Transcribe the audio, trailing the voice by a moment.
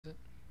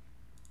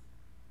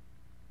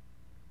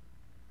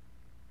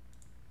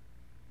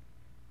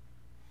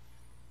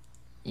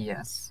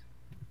Yes.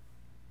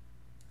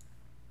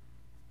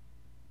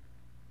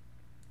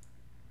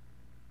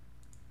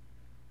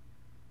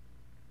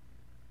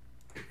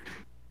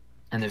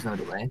 And there's no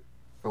delay,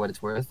 for what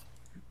it's worth.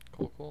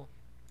 Cool, cool.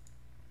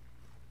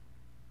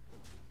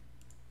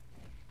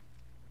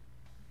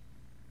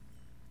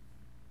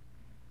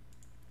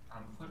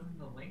 I'm putting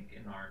the link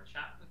in our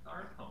chat with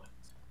our opponents.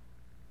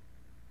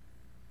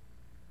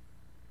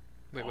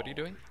 Wait, what are you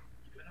doing?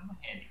 Giving them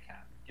a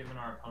handicap. Giving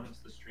our opponents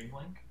the stream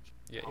link.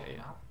 Yeah, Help yeah,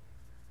 them yeah. out.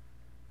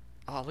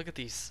 Oh, look at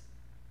these.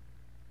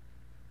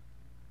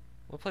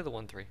 We'll play the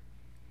 1-3.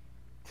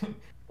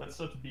 That's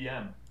such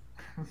BM.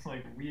 It's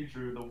like we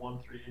drew the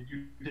 1-3 and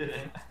you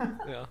didn't.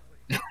 Yeah.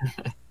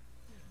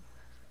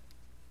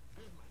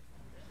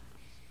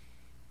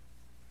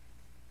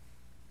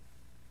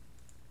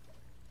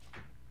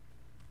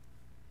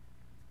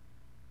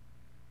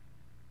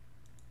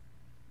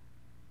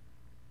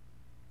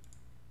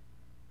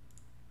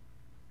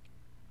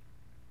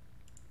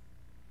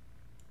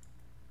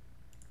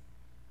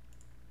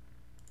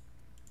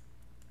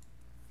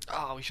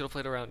 Oh, we should have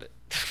played around it.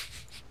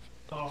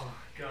 Oh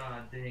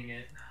god dang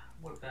it.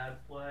 What a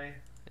bad play.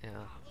 Yeah.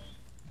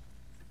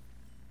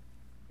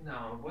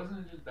 No, wasn't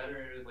it just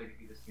better like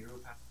if you just hero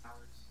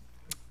powers?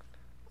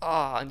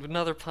 Ah, and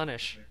another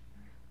punish.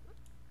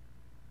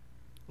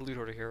 Loot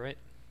order here, right?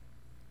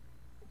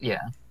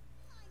 Yeah.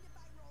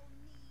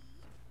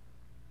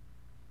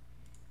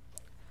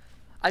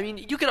 I mean,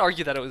 you could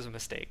argue that it was a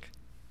mistake,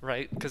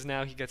 right? Because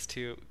now he gets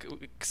to,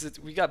 because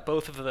we got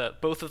both of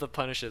the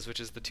punishes, which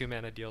is the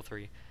 2-mana deal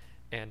 3,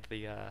 and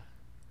the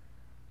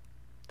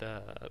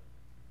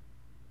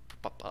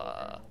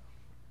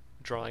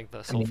drawing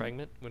the soul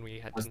fragment when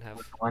we didn't have.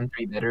 Was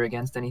 1-3 better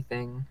against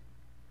anything?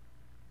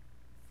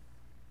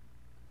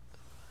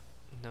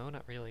 No,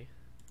 not really.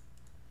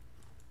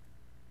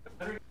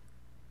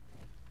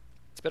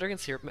 It's better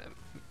against here.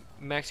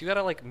 Max, you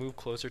gotta like move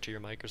closer to your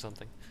mic or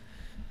something.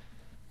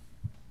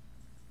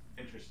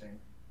 Interesting.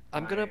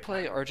 I'm gonna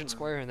play Argent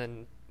Squire and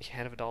then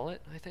Hand of Adalit,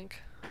 I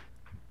think.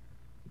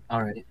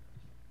 Alright.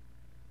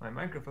 My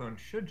microphone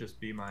should just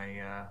be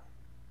my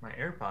my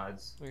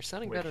AirPods. Well, you're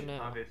sounding better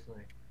now. Obviously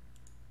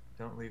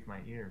don't leave my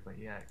ear, but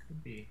yeah, it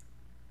could be.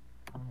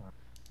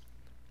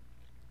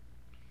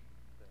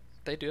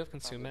 They do have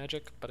Consume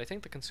Magic, but I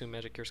think the Consume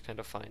Magic here is kind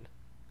of fine.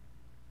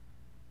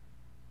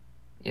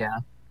 Yeah.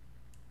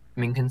 I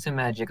mean, Consume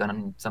Magic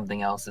on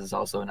something else is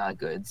also not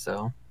good,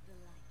 so...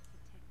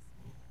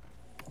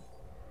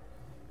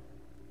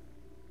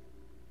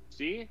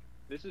 See?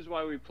 This is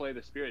why we play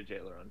the Spirit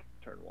Jailer on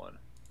turn 1.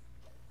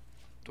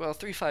 Well,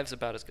 3/5 is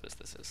about as good as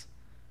this is.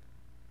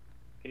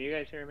 Can you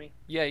guys hear me?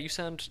 Yeah, you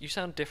sound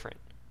different.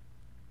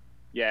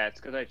 Yeah,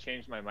 it's because I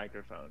changed my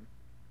microphone.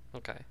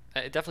 Okay.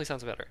 It definitely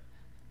sounds better.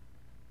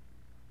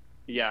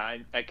 Yeah,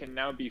 I can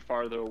now be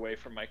farther away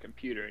from my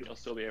computer and you'll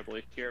still be able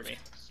to hear me,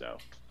 so.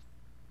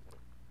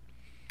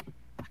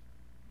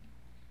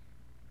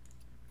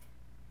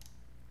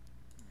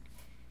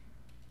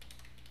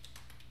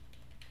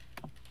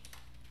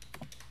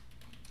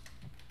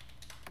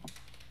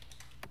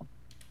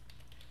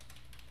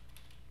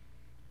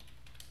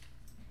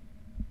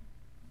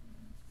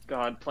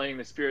 God, playing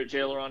the Spirit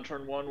Jailer on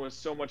turn 1 was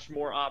so much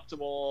more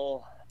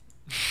optimal.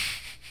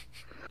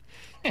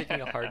 Taking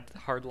a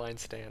hard line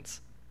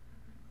stance.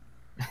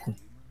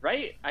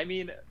 Right? I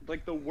mean,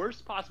 like the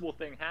worst possible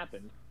thing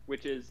happened,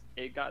 which is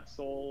it got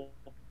soul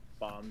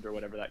bombed or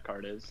whatever that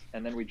card is,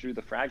 and then we drew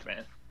the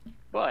fragment.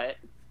 But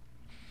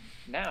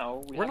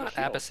now we're not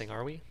abyssing,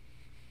 are we?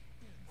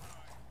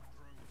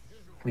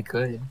 We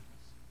could.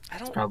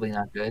 It's probably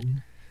not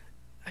good.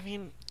 I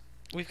mean,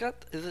 we've got.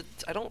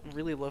 I don't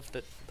really love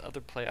the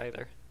other play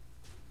either.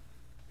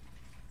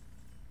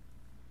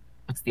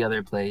 What's the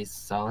other place?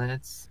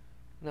 Solids?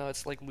 No,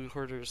 it's like Loot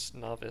Hoarder's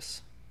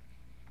Novice.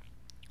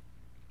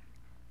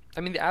 I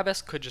mean, the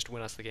Abyss could just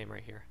win us the game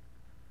right here.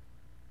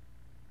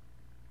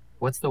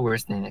 What's the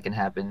worst thing that can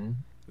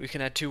happen? We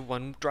can add 2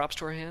 1-drops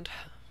to our hand.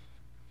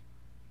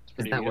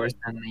 Is that worse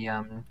than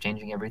the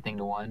changing everything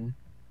to 1?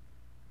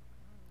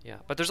 Yeah,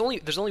 but there's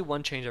only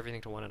one change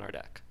everything to 1 in our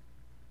deck.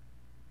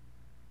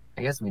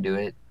 I guess we do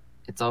it.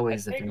 It's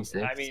always the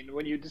 3/6. I mean,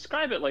 when you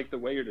describe it like the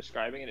way you're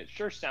describing it, it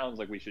sure sounds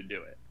like we should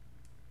do it.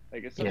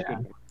 Like it's such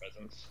good board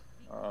presence.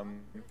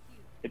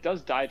 It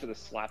does die to the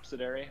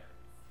Slapsidary.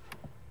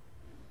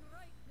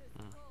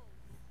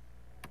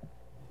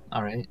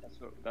 All right.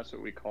 That's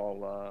what we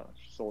call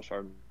Soul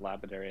Shard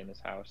Lapidary in this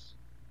house.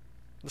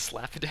 The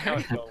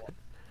Slapidary.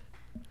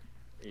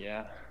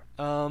 Yeah.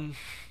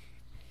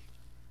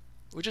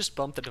 We just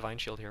bumped the Divine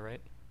Shield here,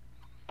 right?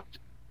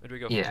 Where do we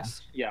go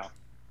first? Yeah.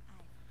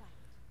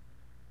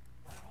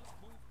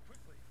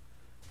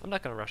 I'm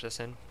not gonna rush this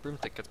in.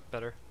 Broomstick gets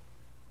better.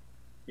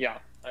 Yeah,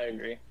 I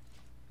agree.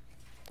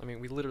 I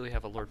mean, we literally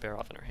have a Lord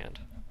Baroth in our hand.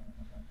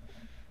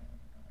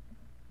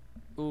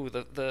 Ooh,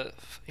 the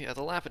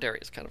Lapidary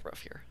is kind of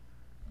rough here.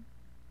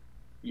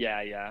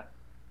 Yeah.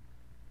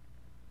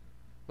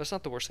 But it's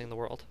not the worst thing in the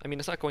world. I mean,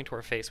 it's not going to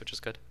our face, which is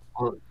good.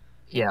 Well,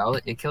 yeah,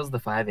 it kills the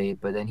 5/8,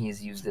 but then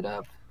he's used it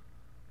up,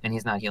 and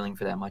he's not healing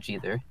for that much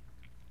either.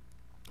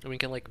 And we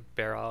can like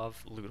Barov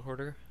Loot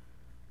Hoarder.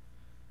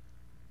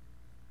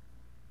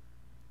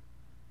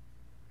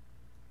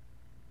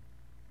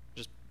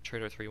 Just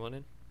trade our 3-1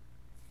 in.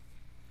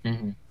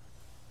 Mm-hmm.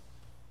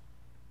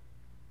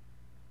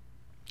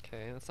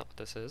 Okay, that's not what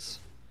this is.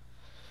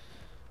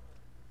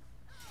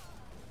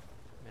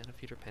 Mana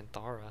Feeder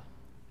Panthara.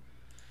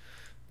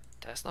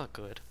 That's not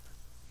good.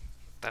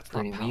 That's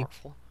not Pretty weak.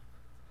 powerful.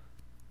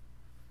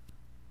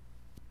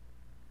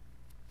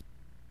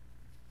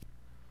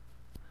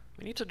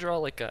 We need to draw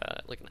like an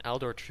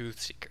Aldor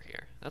Truthseeker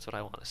here. That's what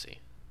I want to see.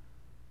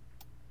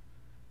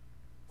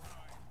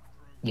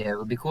 Yeah, it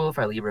would be cool if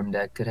our Libram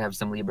deck could have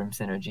some Libram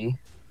synergy.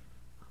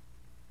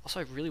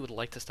 Also, I really would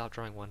like to stop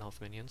drawing 1-health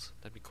minions.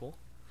 That'd be cool.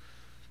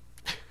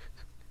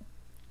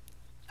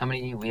 How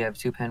many? We have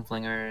 2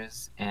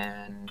 Penflingers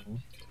and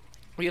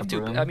We have a 2.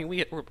 broom? I mean,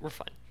 we're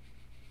fine.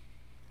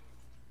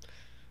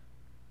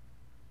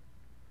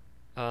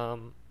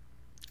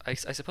 I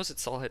suppose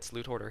it's all hits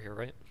Loot Hoarder here,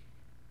 right?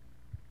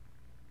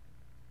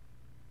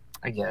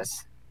 I guess.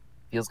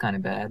 Feels kind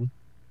of bad.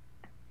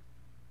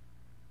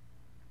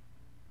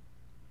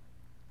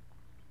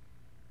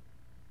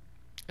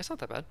 It's not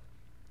that bad.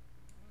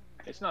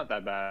 It's not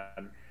that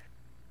bad.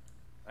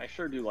 I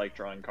sure do like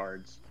drawing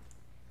cards.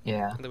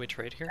 Yeah. And then we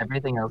trade here.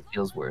 Everything else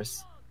feels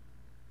worse.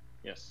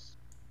 Yes.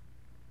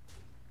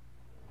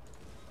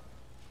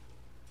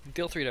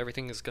 Deal 3 to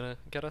everything is gonna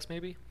get us,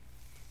 maybe?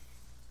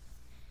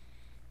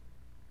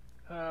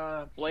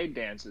 Blade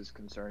Dance is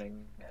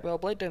concerning. Well,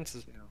 Blade Dance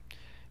is, You know,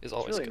 is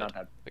always really good not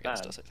that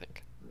against bad. us, I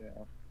think.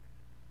 Yeah.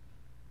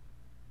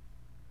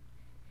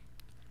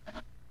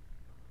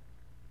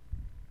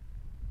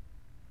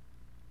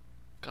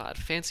 God,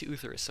 Fancy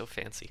Uther is so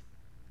fancy.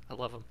 I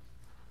love him.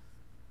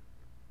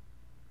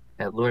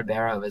 That Lord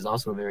Barrow is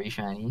also very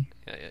shiny.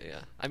 Yeah.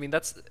 I mean,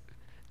 that's...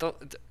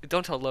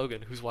 Don't tell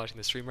Logan, who's watching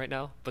the stream right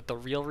now, but the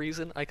real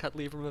reason I cut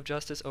Libram of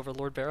Justice over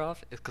Lord Barov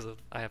is because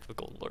I have the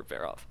Golden Lord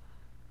Barov.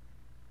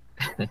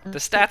 The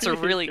stats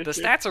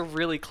are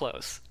really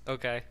close,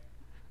 okay?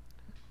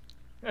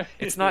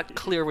 It's not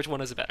clear which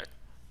one is better.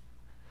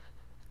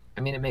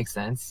 I mean, it makes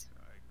sense.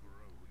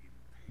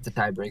 It's a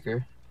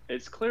tiebreaker.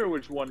 It's clear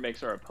which one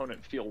makes our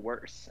opponent feel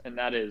worse, and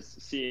that is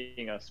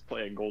seeing us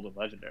play a Golden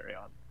Legendary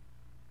on.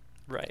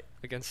 Right,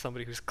 against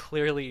somebody who's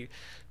clearly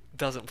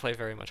doesn't play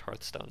very much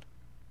Hearthstone.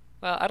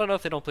 Well, I don't know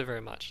if they don't play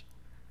very much.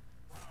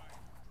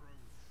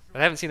 But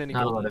I haven't seen any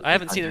Not a lot golden. of I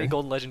haven't seen any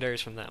Hunter. golden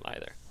legendaries from them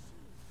either.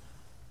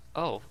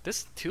 Oh,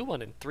 this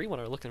 2-1 and 3-1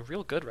 are looking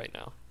real good right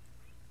now.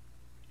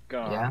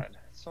 God, Yeah.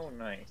 so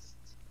nice.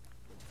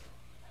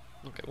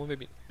 Okay, well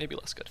maybe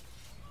less good.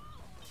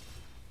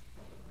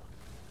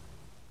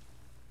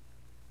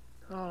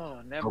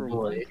 Oh, never Oh,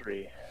 boy.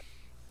 1-3.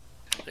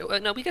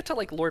 No, we get to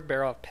like Lord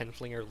Barov,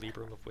 Penflinger,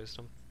 Libram of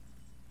Wisdom.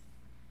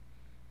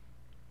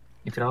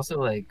 You could also,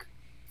 like,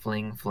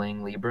 fling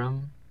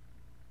Libram.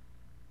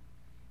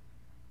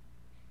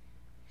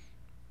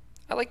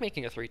 I like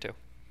making a 3-2.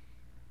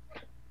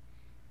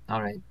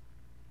 Alright.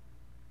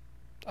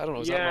 I don't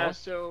know, is that Yeah, wrong?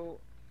 so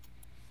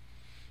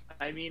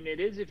I mean, it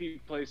is if he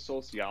plays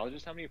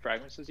Sociologist. How many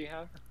fragments does he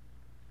have?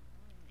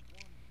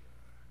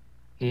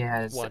 He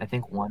has, 1. I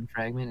think, 1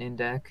 fragment in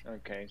deck.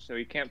 Okay, so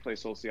he can't play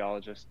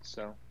Sociologist,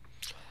 so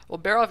Well,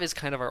 Barov is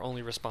kind of our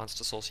only response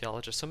to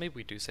Sociologist, so maybe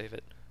we do save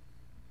it.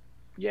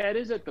 yeah, it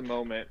is at the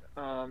moment.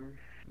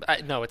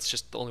 No, it's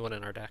just the only one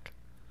in our deck.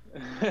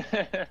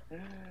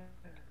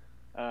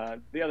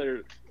 The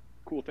other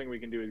cool thing we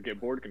can do is get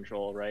board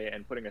control, right?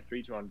 And putting a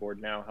 3-2 on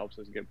board now helps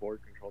us get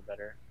board control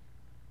better.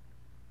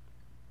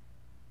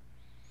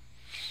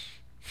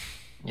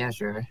 Yeah,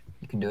 sure.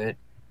 You can do it.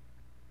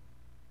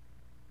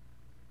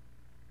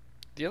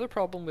 The other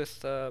problem with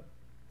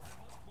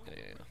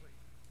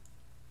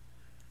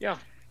Yeah.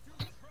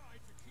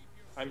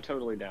 I'm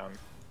totally down.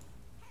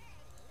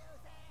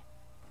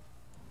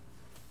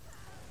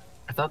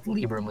 I thought the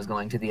Libram was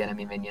going to the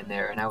enemy minion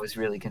there, and I was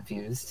really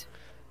confused.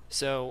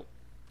 So,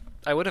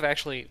 I would have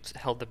actually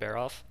held the bear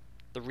off.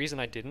 The reason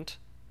I didn't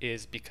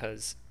is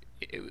because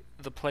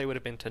the play would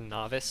have been to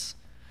Novice,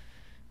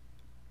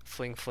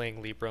 Fling,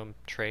 Libram,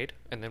 trade,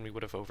 and then we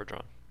would have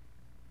overdrawn.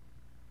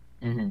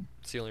 Mm-hmm.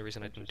 It's the only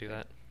reason I didn't do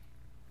that.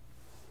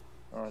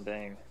 Oh,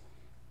 dang.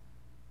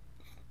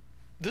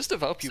 This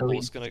devout So pupil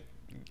is gonna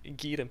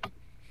geet him.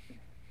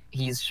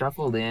 He's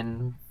shuffled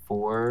in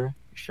 4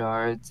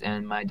 shards,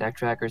 and my deck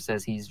tracker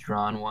says he's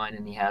drawn 1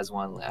 and he has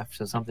 1 left,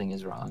 so something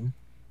is wrong.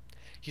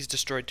 He's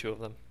destroyed 2 of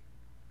them.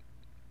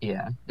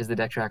 Yeah. Does the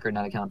deck tracker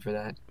not account for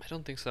that? I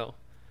don't think so.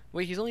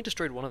 Wait, he's only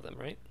destroyed 1 of them,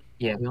 right?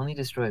 Yeah, we only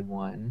destroyed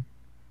 1.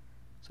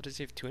 So does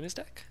he have 2 in his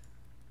deck?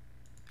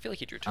 I feel like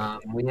he drew 2.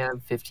 We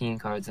have 15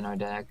 cards in our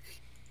deck.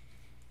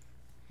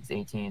 It's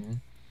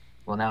 18.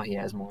 Well, now he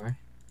has more.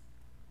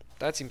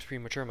 That seems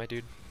premature, my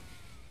dude.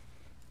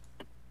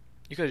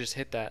 You could have just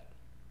hit that.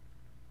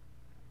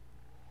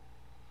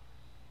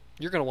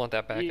 You're gonna want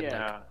that back in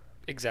like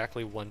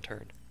exactly 1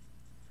 turn.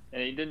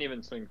 And he didn't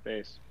even swing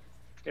face.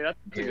 Okay, that's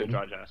a good Dude.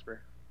 draw,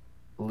 Jasper.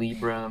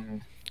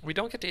 Libram. We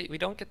don't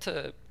get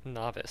to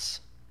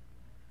Novice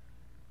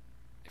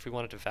if we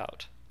wanted to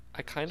Devout.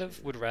 I kind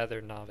of would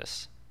rather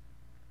novice.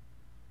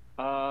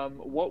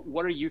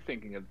 What are you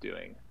thinking of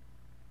doing?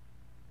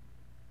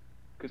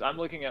 Because I'm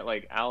looking at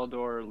like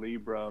Aldor,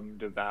 Libram,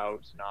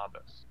 Devout,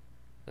 Novice.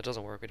 That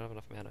doesn't work. We don't have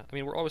enough mana. I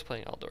mean, we're always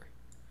playing Aldor.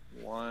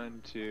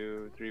 1,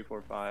 2, 3,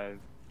 4, 5.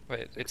 Wait,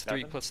 6, it's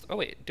 3 7? plus. Oh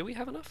wait, do we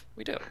have enough?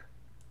 We do.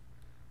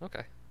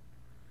 Okay.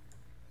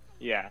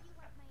 Yeah.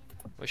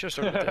 We should have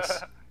started with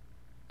this.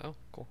 Oh,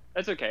 cool.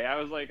 That's okay. I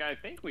was like, I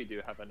think we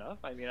do have enough.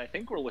 I mean, I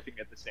think we're looking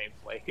at the same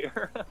play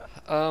here.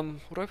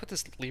 What do I put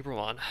this Libram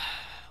on?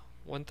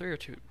 1-3 or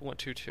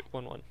 2-1-2-2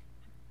 1-1?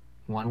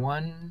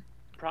 1-1.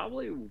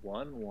 Probably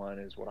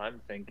 1-1 is what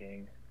I'm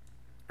thinking.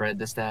 Spread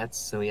the stats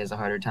so he has a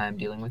harder time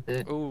dealing with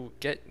it. Oh,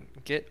 get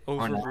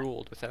Or not.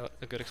 overruled without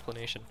a good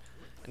explanation,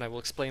 and I will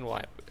explain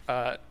why.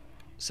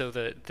 So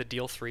the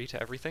deal 3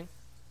 to everything,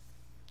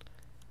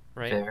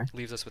 right? Fair.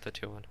 Leaves us with a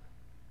 2-1.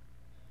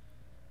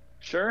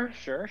 Sure.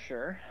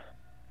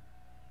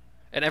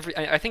 And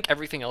I think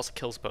everything else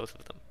kills both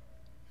of them.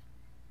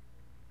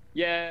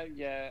 Yeah.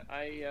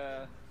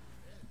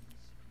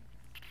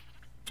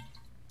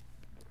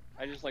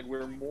 I just like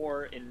we're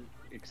more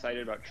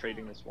excited about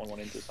trading this 1-1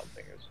 into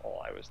something is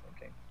all I was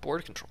thinking.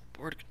 Board control.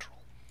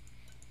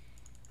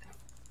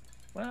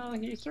 Well,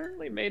 he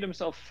certainly made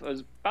himself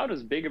about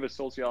as big of a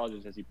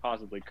sociologist as he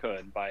possibly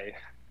could by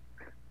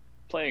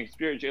playing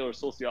Spirit Jailer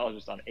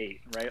Sociologist on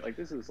 8, right? Like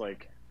this is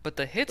like But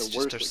the hits the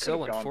just worst are that so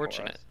could've gone for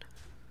unfortunate.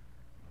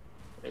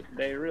 us.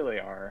 They really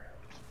are.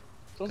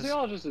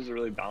 Sociologist is a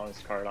really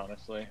balanced card,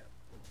 honestly.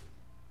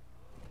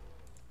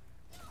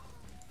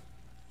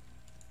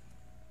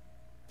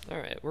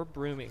 Alright, we're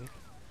brooming.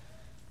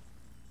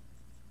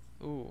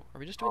 Ooh, are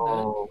we just doing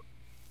Oh,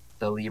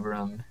 the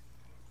Libram.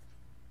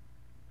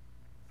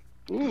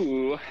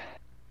 Ooh.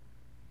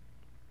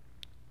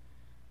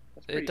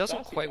 That's that? It pretty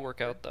doesn't saucy. quite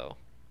work out though.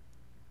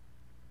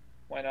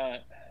 Why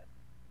not?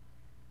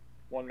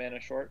 1 mana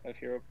short of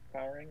hero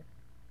powering?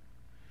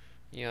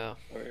 Yeah.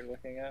 What you're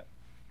looking at?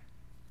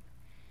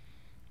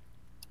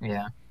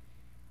 Yeah.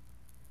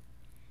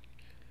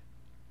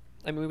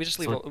 I mean, we just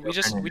leave. So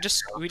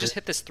We just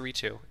hit this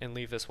 3-2 and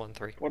leave this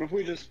 1-3. What if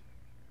we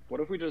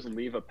just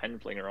leave a pen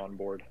flinger on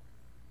board?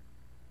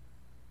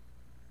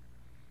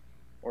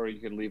 Or you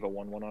could leave a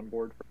 1-1 on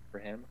board for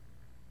him.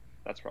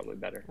 That's probably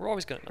better. We're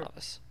always gonna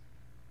novice.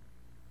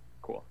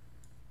 Cool.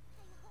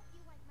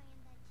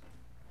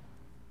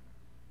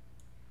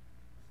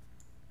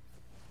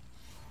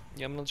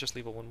 Yeah, I'm gonna just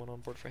leave a 1-1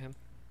 on board for him.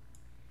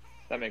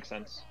 That makes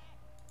sense.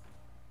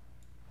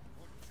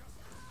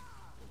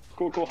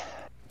 Cool.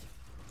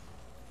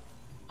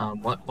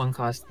 What 1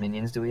 cost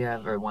minions do we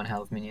have, or 1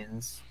 health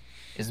minions?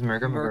 Is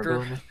Murger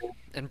in this thing?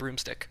 And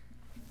Broomstick.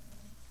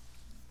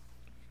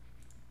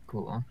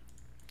 Cool.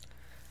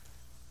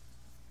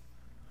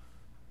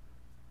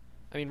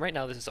 I mean, right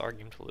now this is our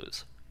game to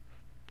lose.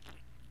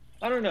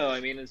 I don't know. I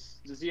mean,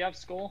 does he have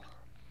Skull?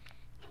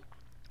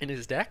 In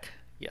his deck,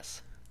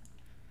 yes.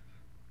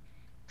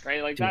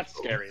 Right, like that's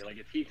scary. Like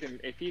if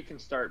he can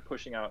start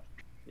pushing out,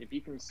 if he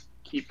can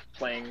keep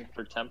playing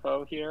for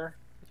tempo here.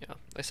 Yeah,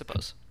 I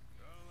suppose.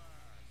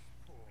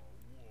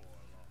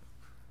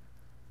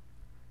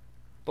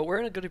 But we're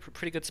in a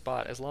pretty good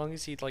spot as long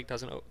as he like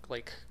doesn't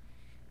like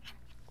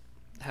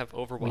have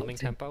overwhelming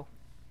tempo.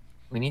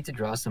 We need to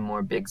draw some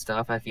more big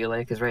stuff, I feel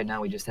like, because right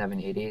now we just have an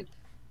 8/8.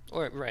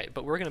 Or right,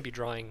 but we're gonna be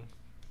drawing.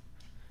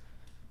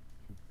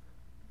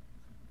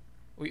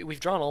 We've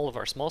drawn all of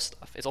our small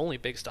stuff. It's only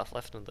big stuff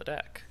left in the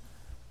deck.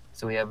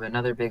 So we have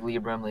another big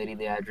Libram, Lady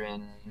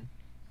Liadrin,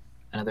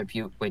 another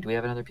Wait, do we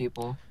have another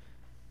pupil?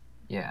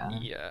 Yeah.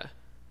 Yeah.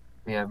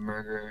 We have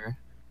Murger.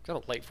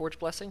 Got a Lightforge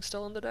Blessing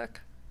still in the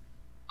deck.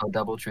 Oh,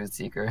 double Truth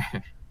Seeker.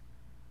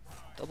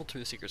 Double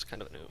Truth Seeker's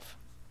kind of a noob.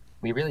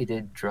 We really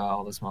did draw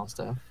all the small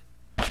stuff.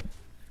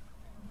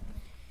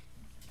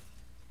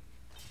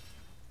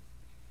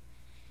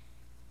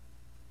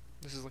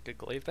 This is like a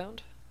glaive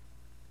bound.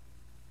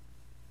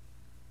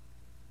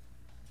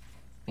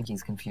 I think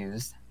he's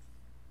confused.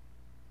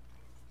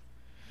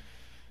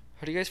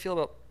 How do you guys feel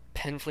about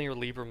Penflinger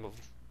Libram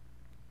of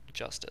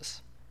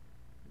Justice?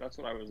 That's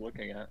what I was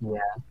looking at. Yeah.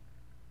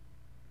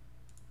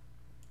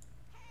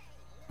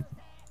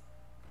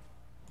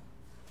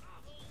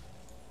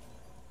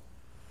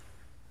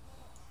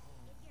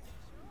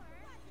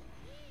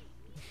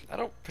 I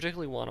don't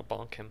particularly want to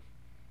bonk him.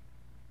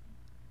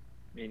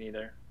 Me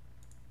neither.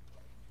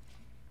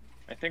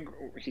 I think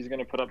he's going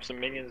to put up some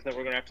minions that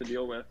we're going to have to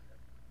deal with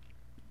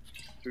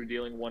through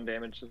dealing 1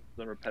 damage to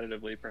them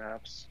repetitively,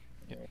 perhaps.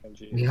 Yeah. Oh,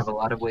 geez. We have a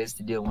lot of ways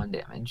to deal 1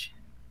 damage.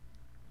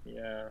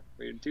 Yeah,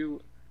 we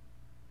do.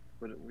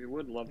 We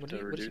would love to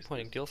reduce. What is he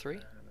pointing? this. Deal 3?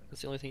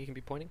 That's the only thing he can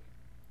be pointing.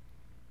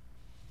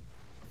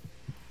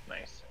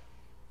 Nice.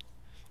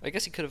 I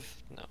guess he could have.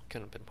 No,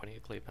 couldn't have been pointing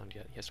a glaive bound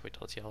yet. He has to wait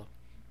till it's yellow.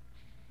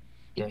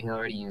 Yeah, he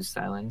already used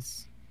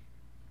silence.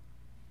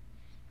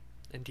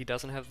 And he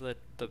doesn't have the.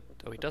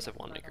 Oh, he does have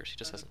Wand Makers. He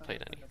just hasn't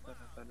played any.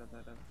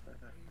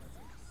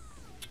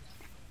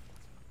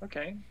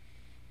 Okay.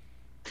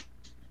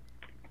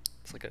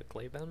 It's like a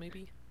glaive bound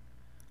maybe.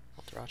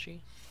 Alterachi.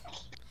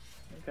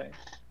 Okay.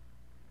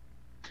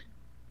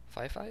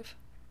 5/5?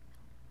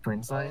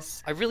 Twin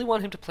slice. I really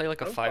want him to play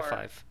like a So far-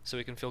 5/5 so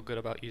he can feel good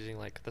about using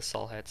like the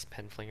Sol Hets,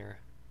 Penflinger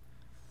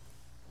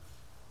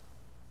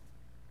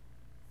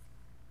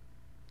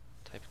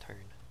type turn.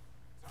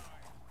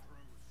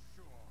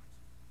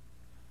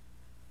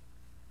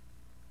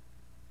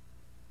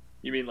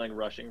 You mean like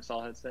rushing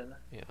Sol hits in?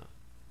 Yeah.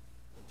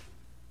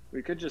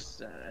 We could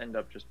just end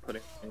up just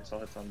putting Sol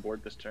hits on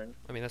board this turn.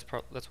 I mean, that's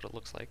what it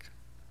looks like.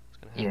 It's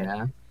gonna happen.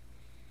 Yeah.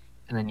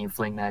 And then you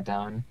fling that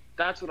down.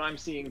 That's what I'm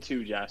seeing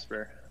too,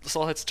 Jasper. The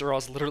Sol Hets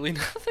draws literally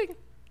nothing.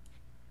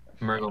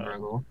 Murgle,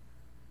 Murgle.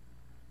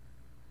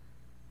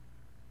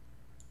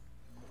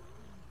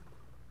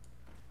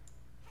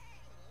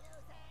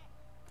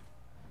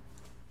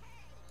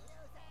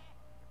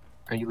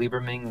 Are you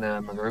Lieberming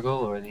the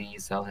McGurgle or the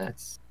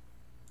Cellheads?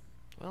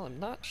 Well, I'm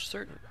not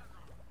certain.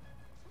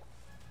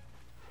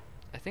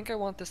 I think I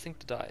want this thing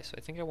to die, so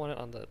I think I want it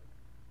on the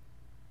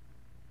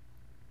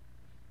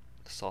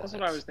Sol That's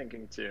Hets. what I was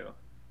thinking too.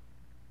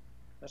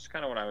 That's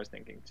kind of what I was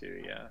thinking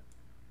too, yeah.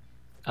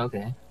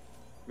 Okay.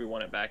 We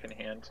want it back in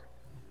hand.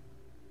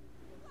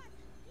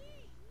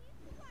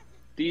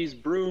 These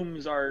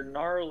brooms are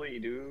gnarly,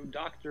 dude.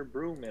 Dr.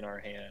 Broom in our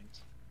hand.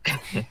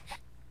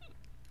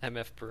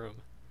 MF Broom.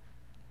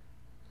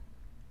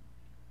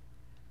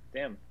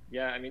 Damn.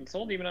 Yeah, I mean,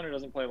 Soul Demon Hunter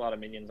doesn't play a lot of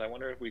minions. I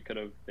wonder if we could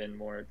have been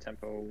more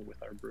tempo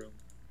with our broom.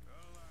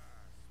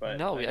 But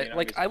No, I mean, I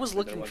was obviously,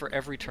 looking there for wasn't-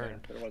 every yeah,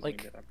 turn. there wasn't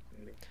Like, a good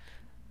opportunity.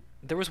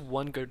 there was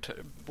one good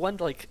turn, one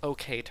like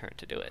okay turn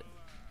to do it.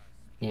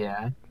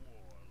 Yeah.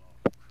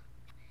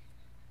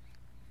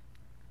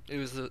 It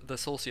was the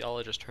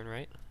Sociologist turn,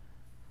 right?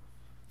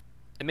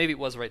 And maybe it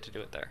was right to do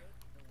it there.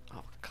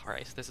 Oh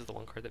Christ, this is the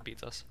one card that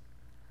beats us.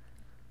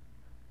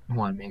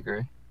 One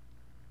maker.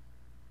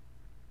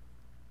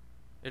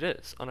 It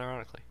is,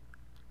 unironically.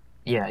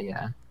 Yeah,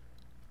 yeah.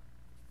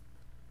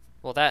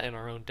 Well, that in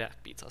our own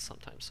deck beats us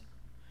sometimes.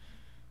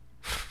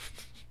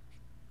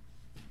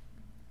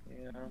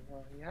 Yeah,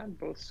 well, he had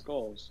both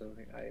skulls, so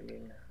I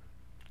mean,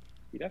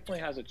 he definitely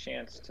has a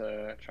chance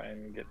to try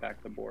and get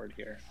back the board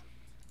here.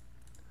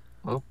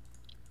 Oh.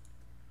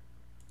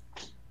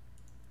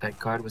 That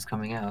card was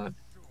coming out.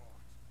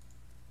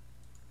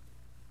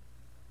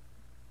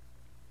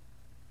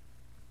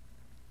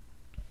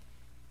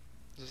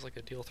 Is this like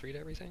a deal 3 to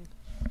everything?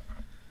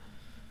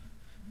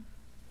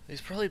 He's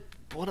probably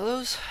one of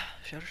those.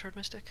 Shadow Shard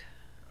Mystic.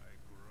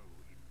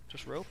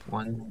 Just rope.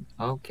 One.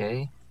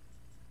 Okay.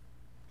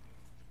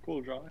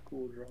 Cool draw,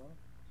 cool draw.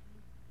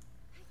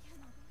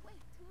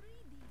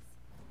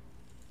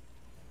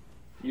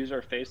 Use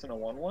our face in a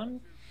 1/1?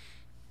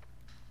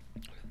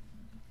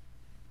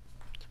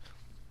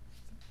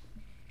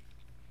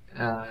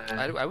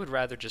 I would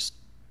rather just.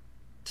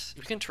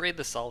 We can trade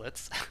the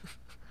solids.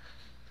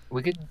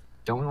 We could.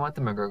 Don't we want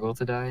the McGurgle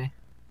to die?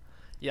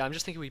 Yeah, I'm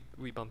just thinking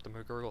we bumped the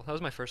McGurgle. That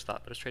was my first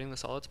thought, but is trading the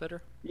solids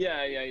better?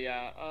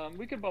 Yeah.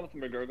 We could bump the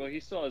McGurgle. He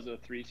still has a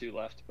 3/2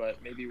 left,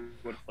 but maybe we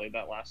would have played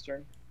that last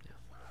turn.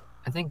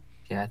 I think.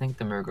 Yeah, I think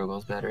the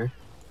McGurgle's better.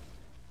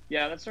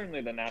 Yeah, that's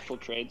certainly the natural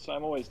trade, so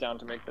I'm always down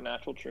to make the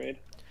natural trade.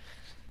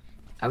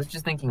 I was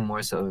just thinking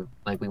more so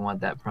like we want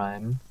that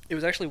prime. It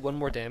was actually one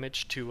more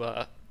damage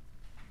to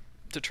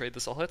trade the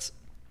solids.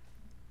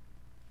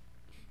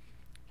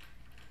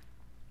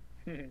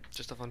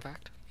 Just a fun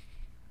fact.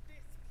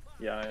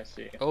 Yeah, I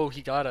see. Oh,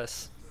 he got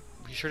us.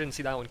 We sure didn't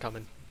see that one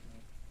coming.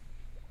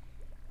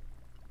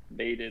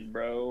 Baited,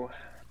 bro.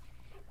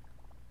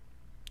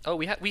 Oh,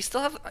 we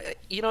still have,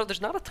 you know, there's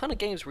not a ton of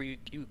games where you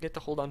get to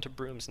hold on to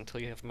brooms until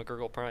you have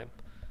McGurgle Prime.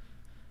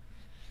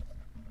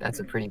 That's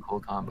a pretty cool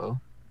combo.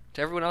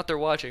 To everyone out there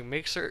watching,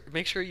 make sure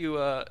you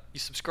you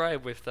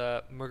subscribe with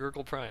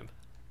McGurgle Prime.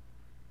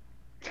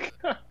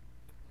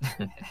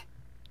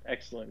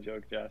 Excellent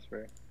joke,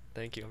 Jasper.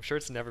 Thank you. I'm sure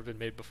it's never been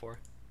made before.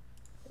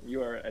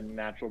 You are a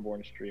natural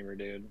born streamer,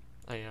 dude.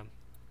 I am.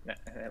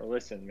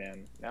 Listen,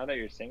 man. Now that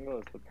you're single,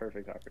 it's the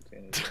perfect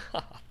opportunity.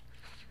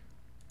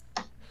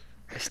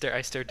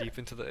 I stare deep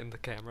into the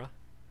camera,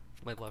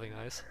 my loving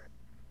eyes.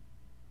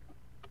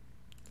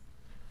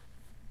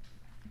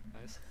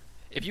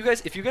 If you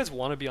guys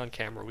want to be on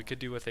camera, we could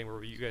do a thing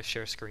where you guys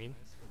share screen.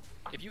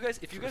 If you guys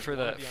for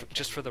the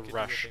just for the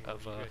rush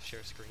of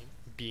share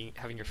screen,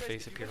 having your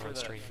face appear on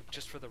stream.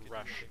 Just for the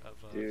rush of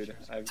Dude,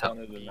 I've So, done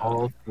it enough.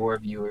 all 4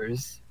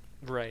 viewers.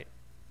 right.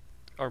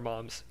 Our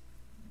moms.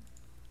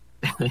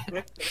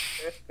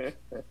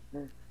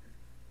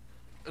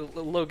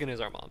 Logan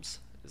is our moms.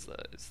 Is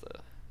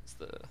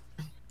the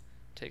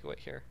takeaway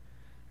here.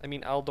 I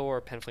mean,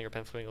 Aldor, Penflinger,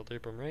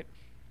 Libram, right?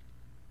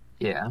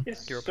 Yeah.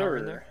 Yes, Hero power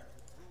in sir. there.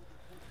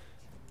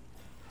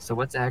 So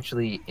what's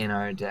actually in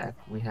our deck?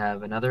 We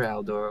have another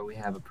Aldor, we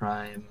have a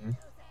Prime,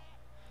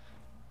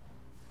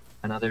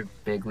 another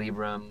big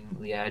Libram,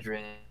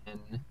 Liadrin.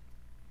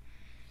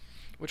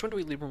 Which one do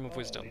we Libram of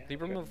Wisdom? yeah,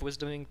 Libram okay. of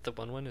Wisdoming, the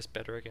 1/1 is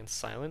better against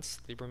Silence.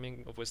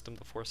 Libraming of Wisdom,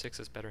 the 4/6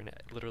 is better in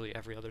literally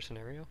every other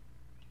scenario.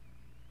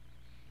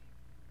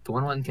 The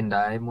 1/1 can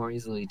die more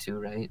easily too,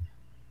 right?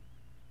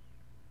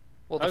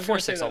 Well, I the was gonna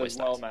say 4/6 that always as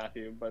well, dies.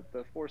 Matthew, but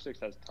the 4/6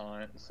 has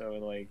taunt, so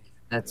like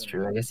That's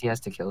true. I guess he has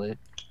to kill it.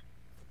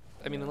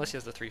 I mean, unless he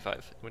has the 3/5,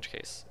 in which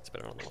case it's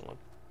better on the 1/1.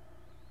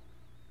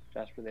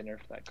 Jasper, they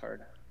nerfed that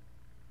card.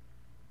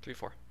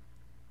 3/4.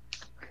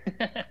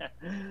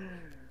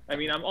 I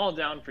mean, I'm all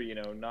down for, you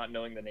know, not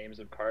knowing the names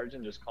of cards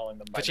and just calling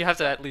them by But you their have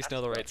to stats, at least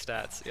know the right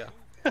stats. Yeah,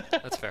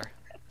 that's fair.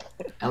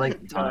 I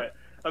like taunt.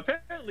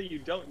 Apparently you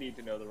don't need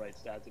to know the right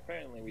stats.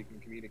 Apparently we can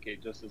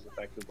communicate just as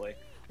effectively.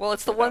 Well,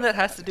 it's the one that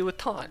has to do with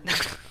taunt.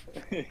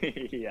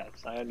 Yes,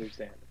 I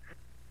understand.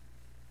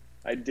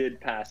 I did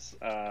pass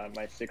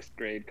my 6th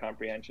grade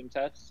comprehension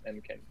tests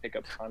and can pick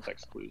up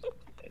context clues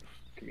in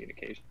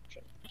communication.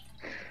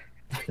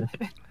 Do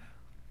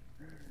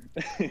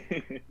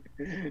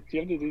you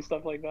have to do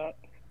stuff like that?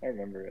 I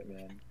remember it,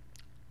 man.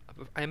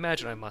 I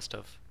imagine I must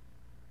have.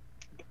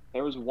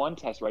 There was one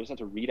test where I just had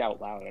to read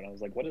out loud, and I was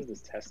like, what is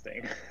this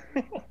testing?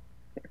 I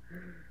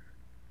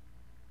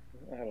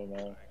don't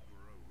know.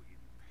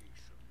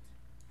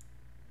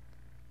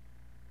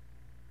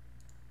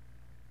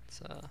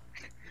 It's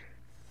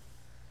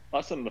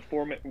Us and the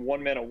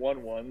 1-mana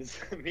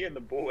 1/1s, me and the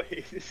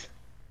boys.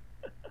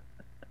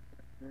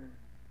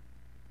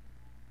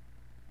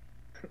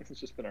 It's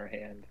just been our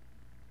hand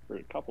for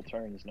a couple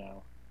turns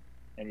now,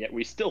 and yet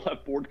we still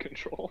have board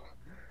control.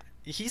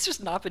 He's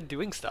just not been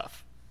doing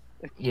stuff.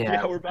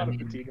 Yeah, We're about I to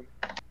mean, fatigue him.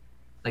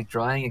 like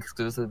drawing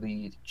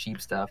exclusively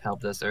cheap stuff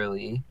helped us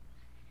early,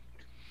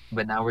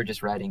 but now we're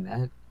just riding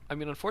that. I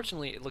mean,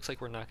 unfortunately, it looks like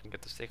we're not going to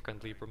get the Sacred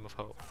Librum of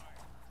Hope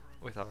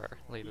with our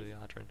Lady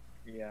Leandrin.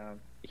 Yeah,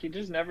 he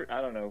just never. I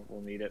don't know if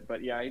we'll need it,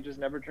 but yeah, he just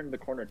never turned the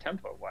corner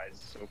tempo wise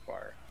so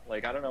far.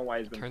 Like, I don't know why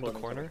he's been Turned the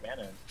floating corner? so much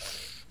mana.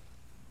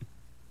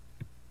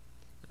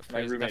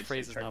 That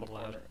phrase is not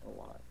allowed. A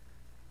lot.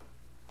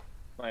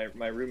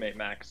 My roommate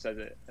Max says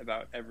it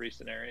about every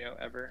scenario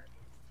ever.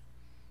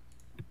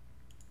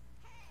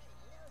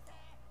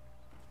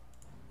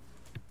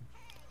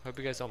 Hope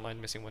you guys don't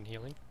mind missing one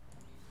healing.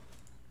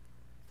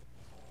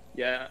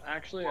 Yeah,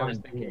 actually, I was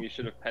thinking you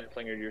should have pen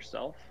flingered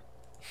yourself.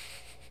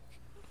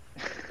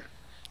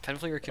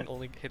 Penflinger can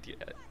only hit the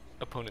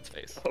opponent's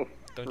face. Oh,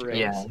 Don't you right.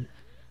 Yeah,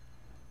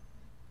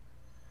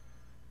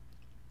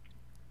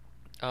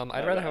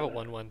 I'd rather have a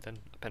 1/1 than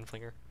a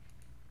Penflinger.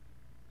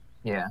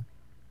 yeah.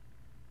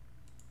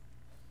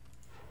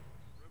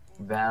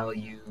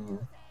 Value.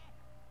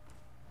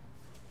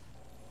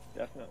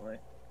 Definitely.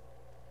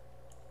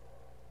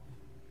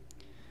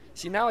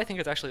 See, now I think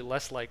it's actually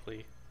less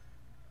likely.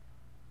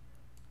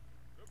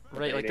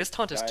 Right, like this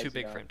taunt is too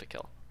big for him to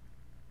kill.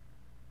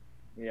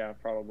 Yeah,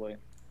 probably.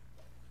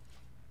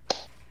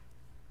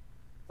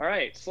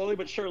 Alright, slowly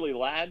but surely,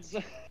 lads.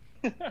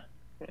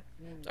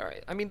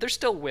 Alright, I mean, there's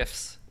still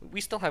whiffs.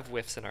 We still have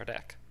whiffs in our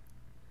deck.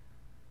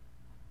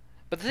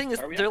 But the thing is,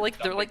 they're like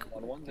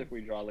 1/1s if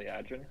we draw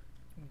Leandrin.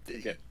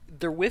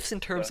 they're whiffs in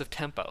terms of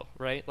tempo,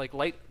 right? Like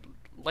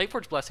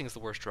Lightforge Blessing is the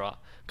worst draw.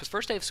 Because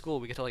first day of school,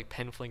 we get to like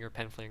Penflinger,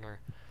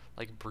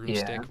 like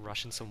Broomstick,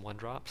 Russian some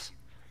 1-drops.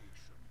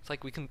 It's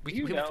like we can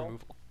have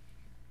removal.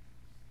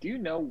 Do you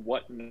know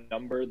what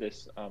number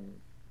this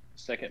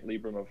second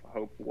Librum of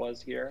Hope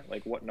was here?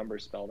 Like what number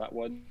spell that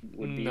would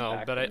be? No,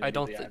 back but when I we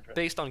don't. did the address?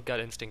 Based on gut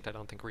instinct, I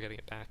don't think we're getting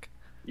it back.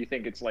 You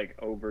think it's like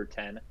over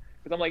 10?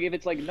 Because I'm like, if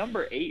it's like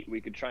number 8,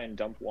 we could try and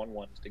dump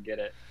 1/1s to get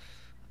it.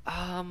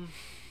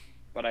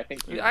 But I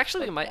think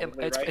Actually, like, it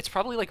might. right? It's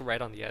probably like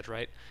right on the edge,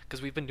 right?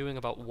 Because we've been doing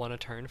about 1 a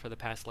turn for the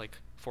past like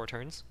 4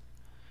 turns.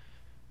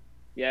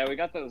 Yeah, we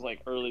got those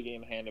like early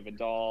game Hand of a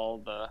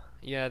Doll.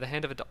 Yeah, the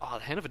Hand of a Doll. Oh,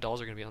 the Hand of a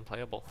Dolls are gonna be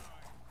unplayable.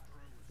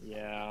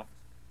 Yeah.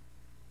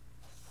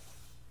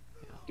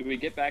 Do we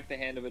get back the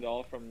Hand of a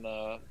Doll from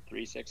the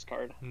 3/6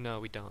 card? No,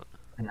 we don't.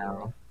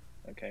 No.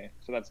 Okay,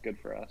 so that's good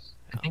for us.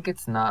 I think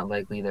it's not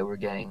likely that we're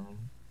getting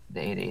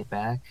the 8/8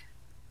 back.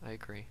 I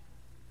agree.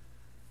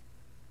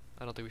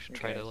 I don't think we should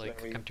try to so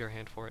like we- empty our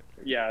hand for it.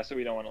 Yeah, so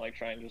we don't want to like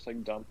try and just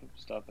like dump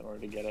stuff in order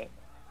to get it.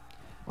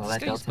 Well, This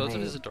that guy used dealt both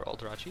to of me, his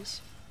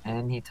Alderachi's.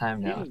 and he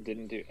timed He out. just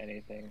didn't do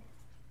anything.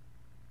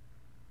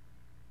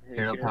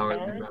 Hero power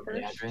power Librum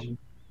first? Leandrin.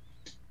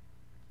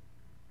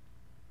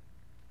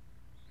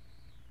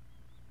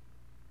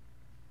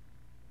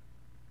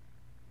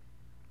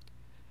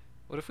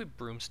 What if we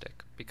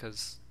Broomstick?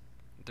 Because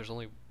there's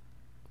only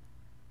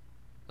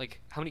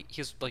like how many? He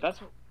has like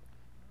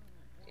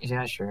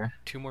Yeah, sure.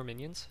 2 more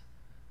minions.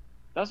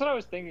 That's what I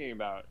was thinking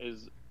about,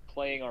 is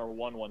playing our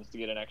 1/1s to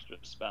get an extra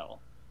spell.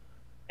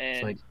 And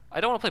It's like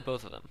I don't want to play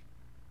both of them.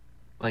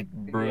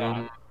 Broom,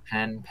 Yeah.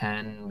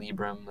 Pen,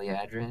 Librum,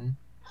 Leandrin.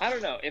 I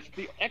don't know, if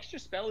the extra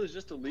spell is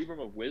just a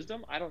Librum of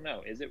Wisdom, I don't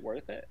know, is it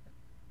worth it?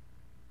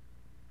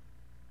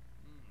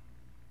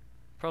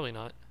 Probably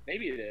not.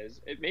 Maybe it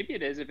is. Maybe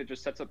it is if it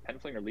just sets up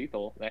Penflinger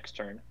lethal next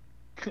turn.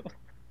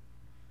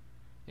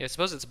 Yeah, I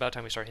suppose it's about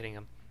time we start hitting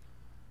him.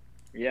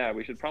 Yeah,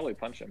 we should probably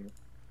punch him.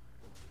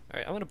 All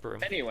right, I'm gonna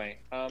Broom. Anyway,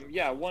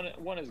 yeah,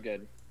 one is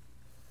good.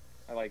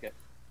 I like it.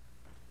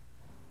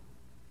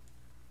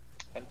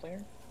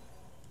 Penflinger?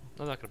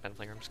 I'm not gonna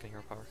Penflinger. I'm just gonna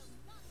Hero Power.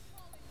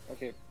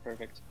 Okay,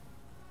 perfect.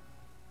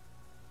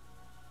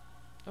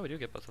 Oh, we do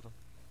get both of them.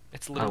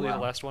 It's literally wow.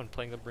 the last one.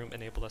 Playing the Broom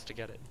enabled us to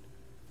get it.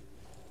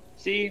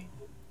 See,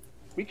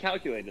 we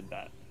calculated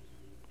that.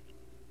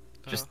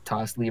 Just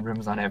toss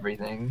Librams on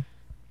everything.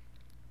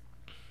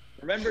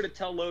 Remember to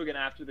tell Logan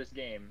after this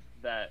game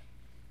that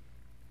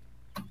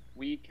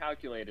we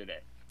calculated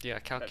it. Yeah,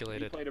 That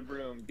calculated. we played a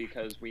broom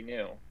because we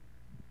knew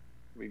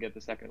we get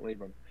the second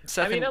Libram.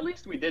 Sethan, I mean, at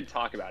least we did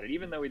talk about it,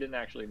 even though we didn't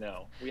actually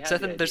know. We had the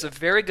Sethan, there's a idea.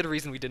 very good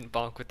reason we didn't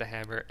bonk with the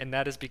hammer, and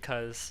that is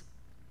because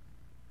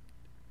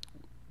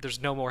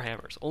there's no more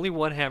hammers. Only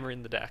one hammer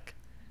in the deck.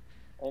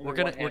 Only We're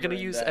one gonna hammer in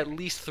use deck. at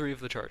least 3 of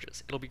the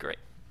charges. It'll be great.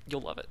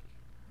 You'll love it.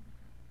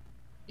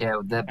 Yeah,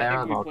 that I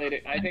barrel. think we played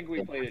it. I think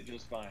we played it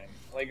just fine.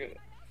 Like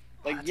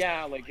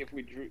yeah, like if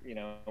we drew, you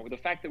know, the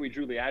fact that we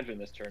drew Liadra in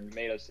this turn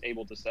made us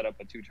able to set up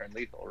a 2-turn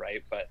lethal,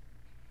 right? But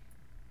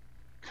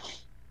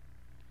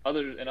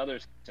in other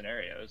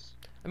scenarios,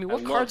 I mean, I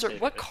what love cards are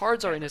saving what this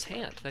cards are in hammer his card.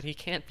 hand that he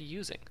can't be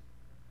using?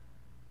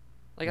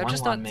 Like I'm One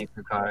just not.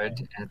 maker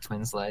card and a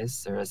twin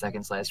slice, or a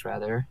second slice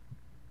rather,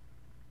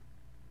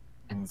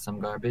 and some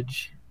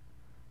garbage.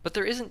 But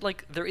there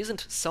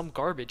isn't some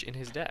garbage in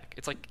his deck.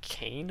 It's like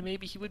Kane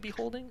maybe he would be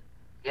holding,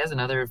 He has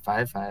another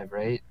 5/5,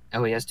 right?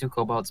 Oh, he has 2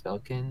 Cobalt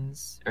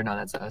Spellkins. Or no,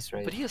 that's us,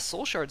 right? but he has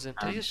Soul Shards in.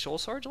 He has Soul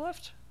Shards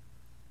left.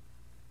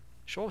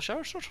 Soul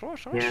Shards.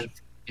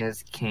 He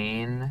has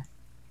Kane,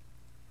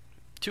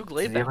 2 Does he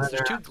Glaive have Bounds.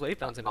 There's 2 another- Glaive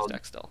Bounds in his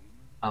deck still.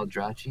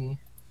 Eldrachi.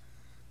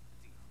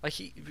 Like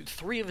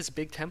 3 of his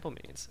big tempo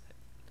minions.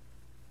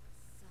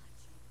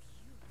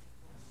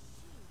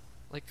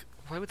 Like,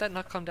 why would that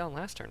not come down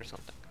last turn or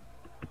something?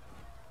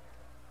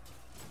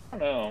 I don't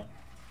know.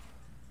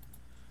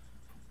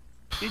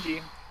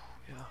 GG.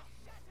 Yeah.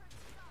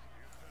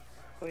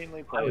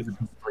 Cleanly That was played.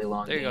 a really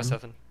long There you game. go,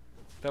 Sethan.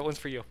 That one's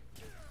for you.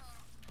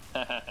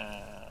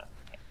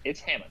 It's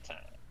hammer time.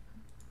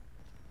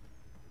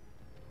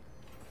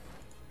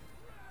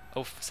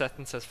 Oh,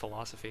 Sethan says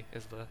Philosophy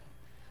is the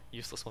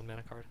useless 1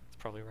 mana card. That's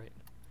probably right.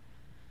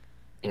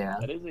 Yeah.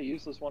 That is a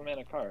useless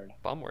 1-mana card.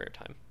 Bomb Warrior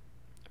time.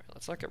 Alright,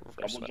 let's not get reverse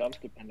Double swept. jump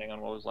depending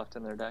on what was left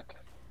in their deck.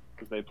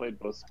 Because they played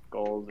both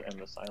Skulls and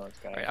the Silence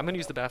guy. Alright, I'm gonna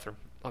use the bathroom.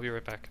 I'll be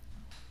right back.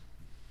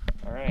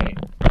 Alright.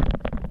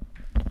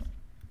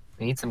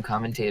 We need some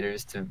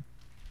commentators to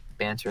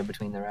banter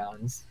between the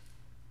rounds.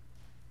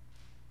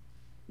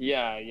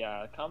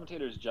 Yeah.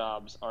 Commentators'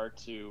 jobs are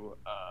to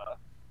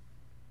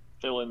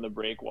fill in the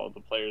break while the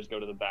players go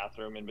to the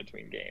bathroom in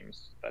between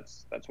games.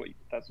 That's what.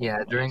 Yeah,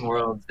 commentators during do.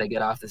 Worlds, they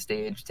get off the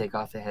stage, take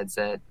off the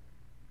headset,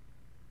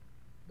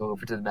 go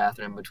over to the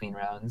bathroom between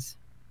rounds.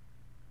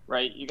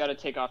 Right, you got to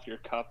take off your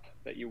cup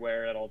that you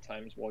wear at all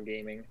times while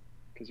gaming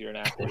because you're an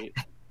athlete.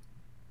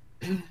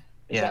 It's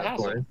Yeah, a of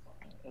hassle. course.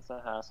 It's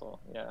a hassle.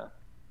 Yeah.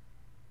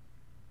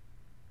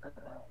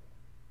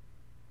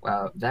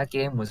 Wow, that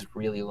game was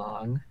really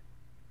long.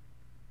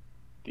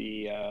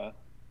 The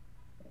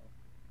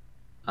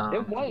Um,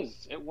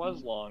 it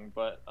was long,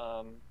 but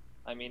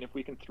I mean, if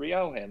we can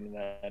 3-0 him,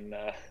 then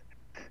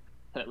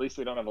at least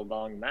we don't have a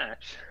long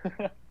match.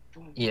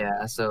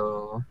 Yeah,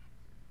 so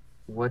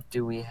what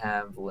do we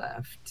have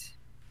left?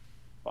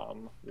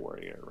 Bomb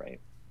Warrior, right?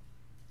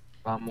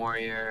 Bomb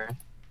Warrior.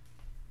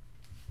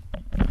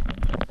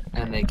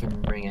 And they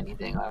can bring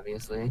anything,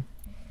 obviously.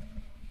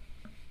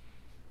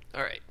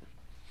 Alright.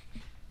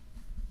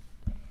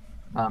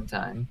 Bomb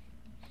time.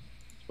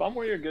 Is Bomb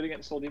Warrior good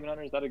against Soul Demon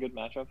Hunter? Is that a good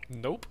matchup?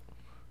 Nope.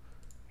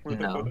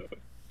 No.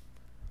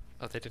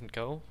 Oh, they didn't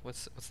go?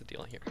 What's the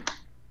deal here?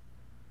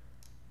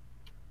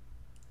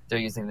 They're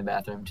using the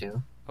bathroom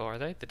too. Oh, are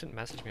they? They didn't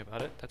message me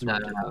about it. That's No,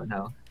 weird.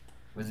 no.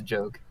 It was a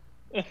joke.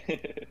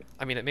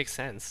 I mean, it makes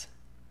sense.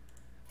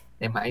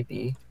 It might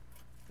be.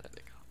 There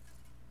they go.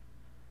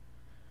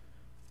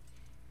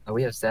 Oh,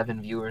 we have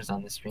 7 viewers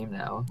on the stream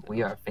now.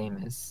 We are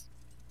famous.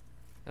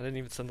 I didn't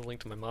even send the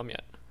link to my mom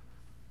yet.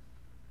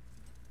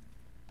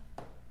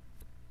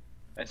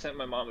 I sent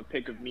my mom a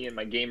pic of me in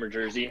my gamer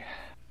jersey.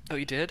 Oh,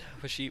 you did?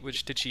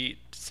 Did she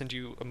send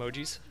you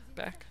emojis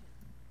back?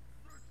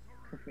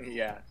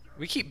 Yeah.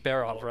 We keep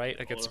Barov, right,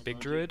 against Big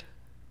Druid?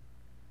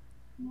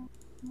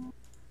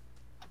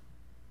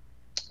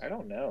 I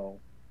don't know.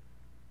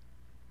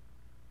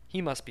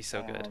 He must be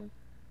so good.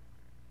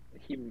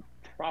 He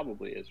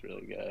probably is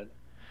really good,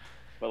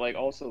 but like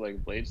also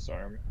like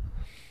Bladestorm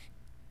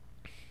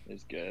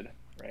is good,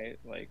 right?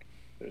 Like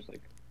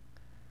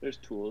there's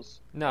tools.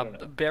 I No,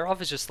 don't know.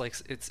 Barov is just like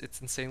it's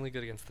insanely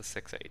good against the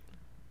 6/8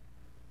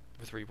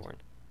 with Reborn.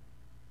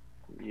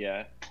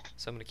 Yeah.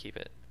 So I'm gonna keep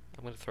it.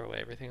 I'm gonna throw away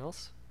everything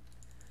else.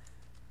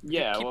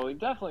 Yeah. keep- Well, we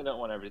definitely don't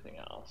want everything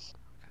else.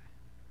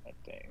 I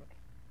think.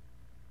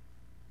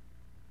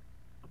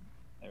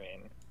 I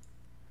mean,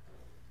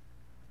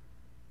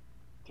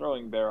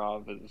 throwing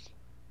Barov is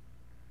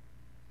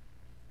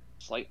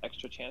slight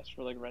extra chance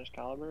for like Wrench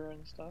Caliber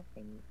and stuff,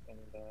 and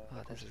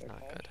Oh, this is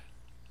not good.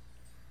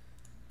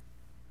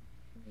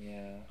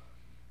 Yeah.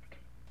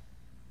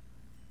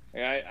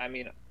 Yeah, I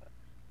mean,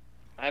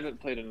 I haven't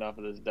played enough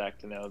of this deck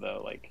to know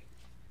though, like,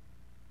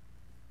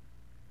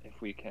 if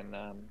we can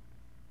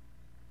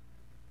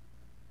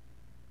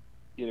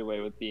get away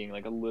with being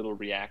like a little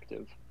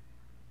reactive.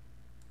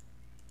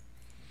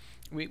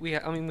 I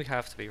mean, we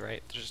have to be,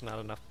 right? There's just not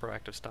enough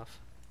proactive stuff.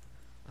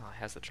 Oh, it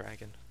has the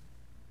dragon.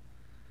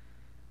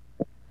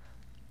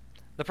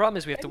 The problem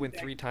is we have to win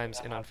 3 times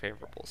in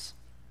unfavorables.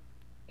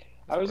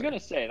 I was gonna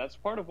say that's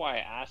part of why I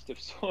asked if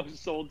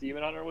Soul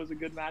Demon Hunter was a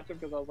good matchup,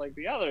 because I was like,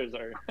 the others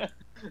are.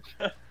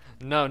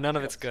 No, none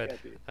of it's good.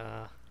 Sketchy.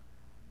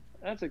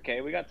 That's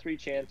okay. We got 3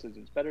 chances.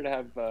 It's better to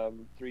have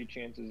 3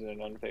 chances in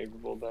an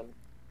unfavorable than.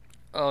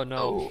 Oh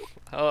no.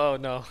 Oh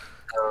no.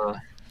 Uh,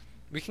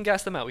 We can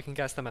gas them out. We can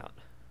gas them out.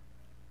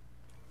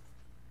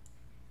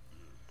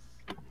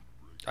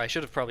 I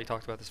should have probably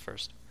talked about this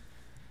first.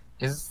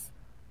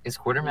 is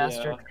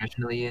Quartermaster Yeah.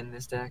 traditionally in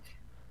this deck?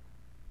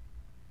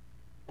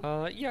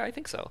 Yeah, I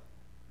think so.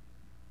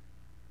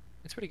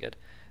 It's pretty good.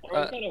 I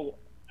was gonna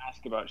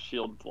ask about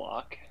shield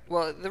block.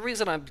 Well, the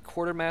reason I'm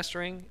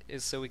quartermastering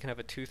is so we can have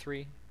a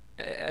 2-3.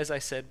 As I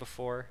said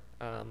before,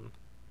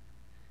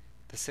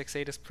 the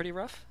 6-8 is pretty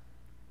rough.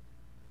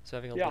 So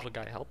having a Yeah. little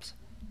guy helps.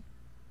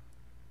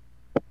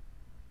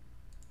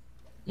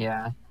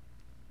 Yeah.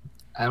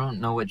 I don't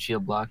know what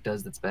shield block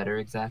does that's better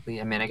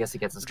exactly. I mean, I guess it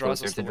gets us Draws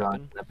closer us to the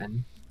drawing weapon. a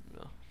weapon.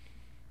 No.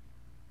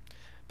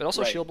 But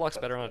also Right, shield block's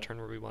that's better on a fair. turn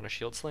where we want to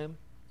shield slam.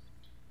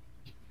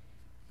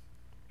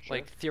 Sure.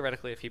 Like,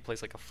 theoretically, if he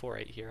plays like a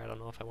 4-8 here, I don't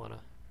know if I want to...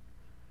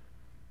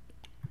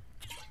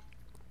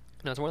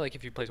 No, it's more like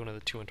if he plays one of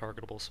the 2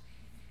 untargetables.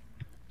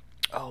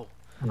 Oh,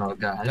 Oh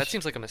gosh. that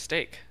seems like a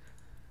mistake.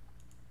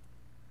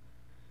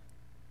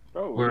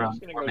 Bro, We're we're on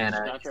just gonna 4 go mana,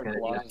 Scrapyard he's gonna be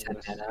on Colossus 10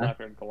 with mana.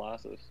 Scrapyard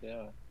Colossus,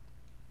 yeah.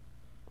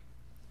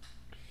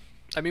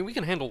 I mean, we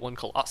can handle 1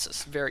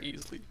 Colossus very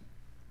easily.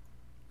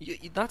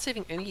 You're not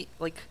saving any,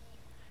 like...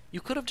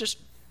 You could have just...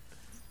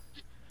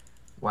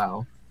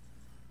 Wow.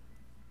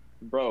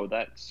 Bro,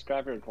 that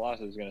Scrapyard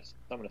Colossus is gonna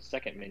summon a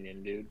 2nd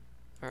minion, dude.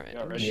 Alright,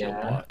 Yeah, I'm right. gonna shield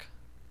Yeah. block.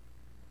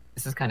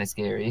 This is kind of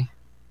scary.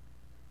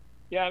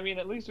 Yeah, I mean,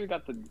 at least we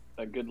got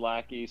a good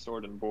lackey,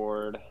 sword and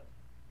board.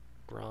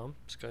 Grom,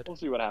 it's good. We'll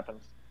see what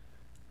happens.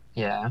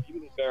 Yeah. Maybe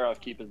the Pharaoh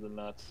keep is the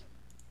nuts.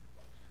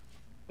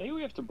 Maybe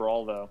we have to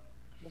brawl, though.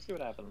 We'll see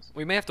what happens.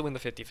 We may have to win the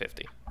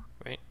 50-50,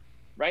 right?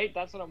 Right?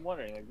 That's what I'm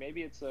wondering. Like,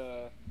 maybe it's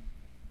a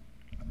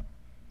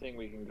thing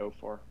we can go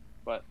for.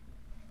 But,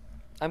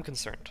 I'm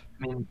concerned.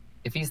 I mean,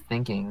 if he's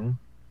thinking,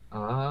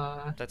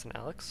 That's an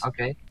Alex.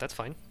 okay, That's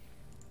fine.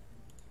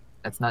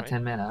 that's not Right.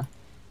 10 mana.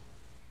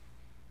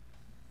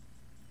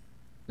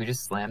 We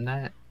just slam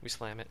that? We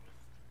slam it.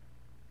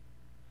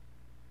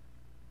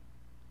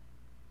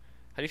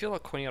 How do you feel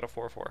about coining out a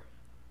 4-4?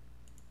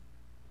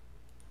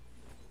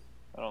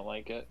 I don't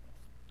like it.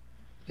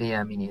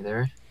 Yeah, me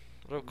neither.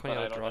 What about coining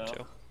But I out a don't draw know.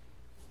 2?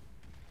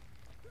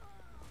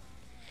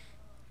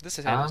 This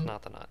is hand is Um,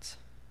 not the nuts.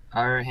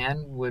 Our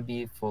hand would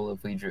be full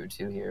if we drew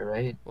 2 here,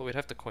 right? Well, we'd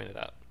have to coin it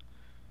out.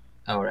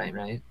 Oh, right,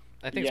 right.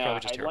 I think it's Yeah, probably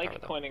just I hero power,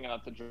 like though. coining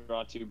out the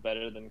draw 2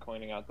 better than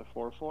coining out the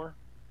 4-4.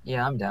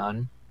 Yeah, I'm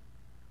down.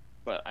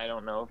 But I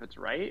don't know if it's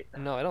right.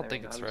 No, I don't I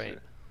think mean, it's obviously, right.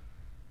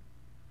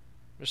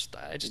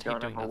 I We just hate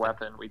don't doing have a nothing.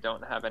 weapon. We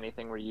don't have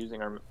anything we're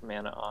using our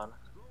mana on.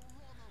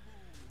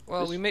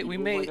 Well, This we may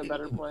feels like a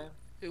better play.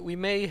 we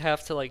may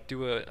have to like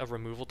do a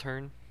removal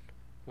turn,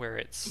 where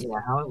it's Yeah,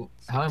 how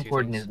like 2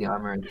 important things. is the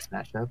armor in this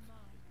matchup?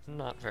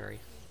 Not very.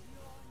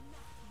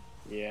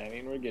 Yeah, I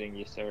mean, we're getting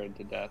Ysera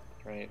to death,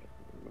 right?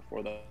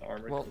 Before the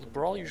armor. Well, comes into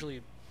brawl play.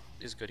 usually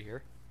is good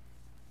here,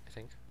 I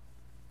think.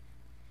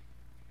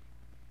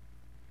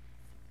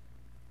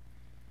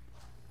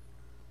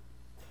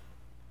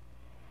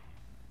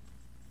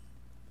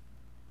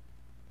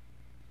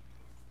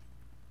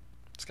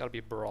 It's got to be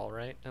brawl,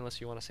 right? Unless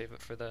you want to save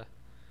it for the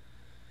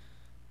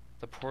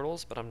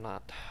portals, but I'm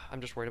not.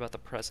 I'm just worried about the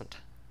present.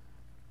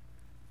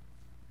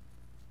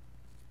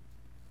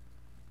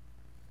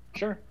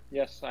 Sure.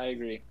 Yes, I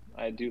agree.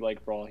 I do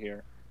like brawl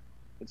here.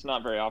 It's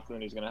not very often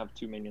that he's going to have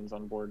 2 minions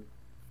on board,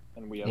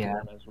 and we have Yeah.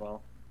 1 as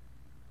well.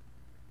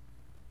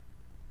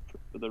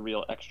 For the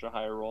real extra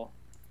high roll,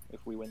 if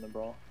we win the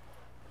brawl.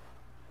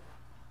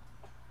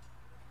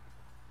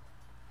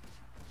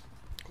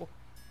 Cool.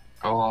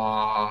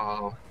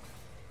 Oh,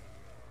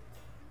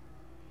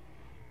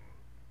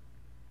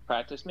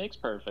 Practice makes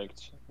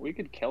perfect. We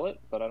could kill it,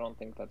 but I don't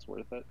think that's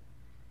worth it.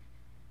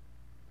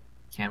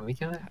 can we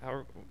kill it?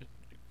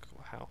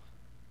 How?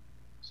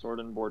 Sword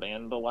and board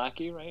and the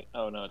lackey, right?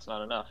 Oh no, it's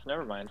not enough.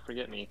 Never mind.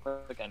 Forget me.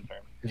 Click end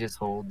turn. Just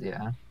hold,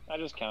 yeah. I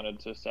just counted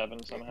to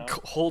 7 somehow.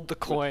 Hold the with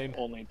coin.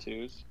 Only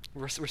 2s.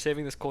 We're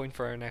saving this coin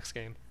for our next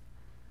game.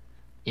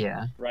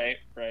 Yeah. Right,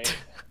 right.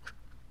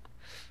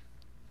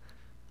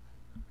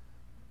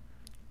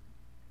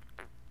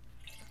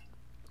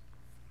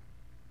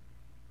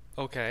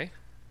 Okay.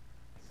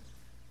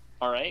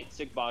 All right,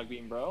 sick bog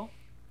beam, bro.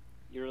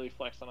 You really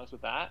flexed on us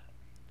with that.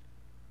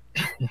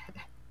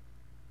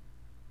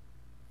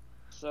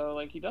 So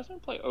like he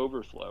doesn't play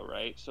overflow,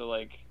 right? So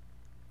like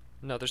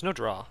No, there's no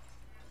draw.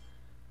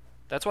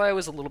 That's why I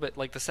was a little bit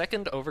like the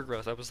second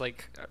overgrowth. I was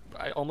like,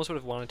 I almost would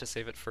have wanted to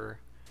save it for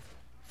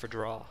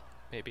draw,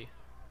 maybe.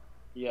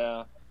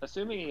 yeah,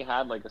 assuming he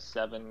had like a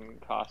 7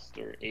 cost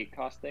or 8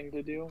 cost thing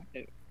to do,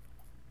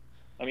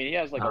 I mean, he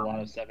has like a lot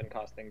Um, of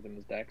 7-cost things in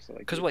his deck, so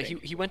like. Because you what, would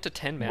think- he went to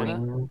 10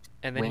 mana,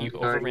 and then he Winged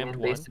overramped Guardian,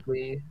 one?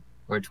 basically,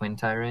 or Twin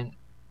Tyrant,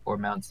 or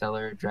Mount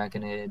Seller,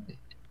 Draconid,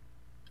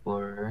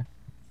 or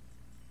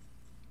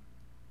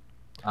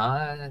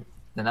they're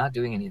not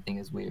doing anything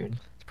is weird.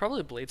 It's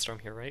probably a Blade Storm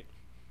here, right?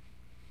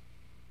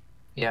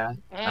 Yeah.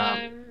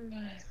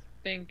 I'm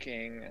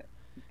thinking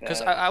Because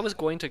that I was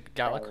going to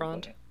Galakrond,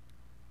 probably.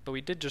 but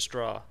we did just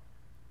draw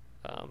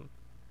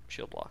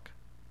Shield Block.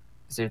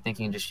 So you're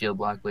thinking just Shield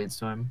Block Blade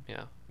Storm?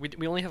 Yeah.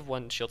 We only have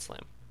one Shield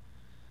Slam,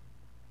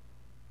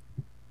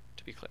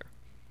 to be clear.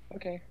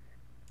 Okay.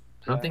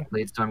 I don't think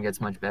Blade Storm gets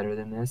much better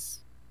than this.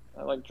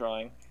 I like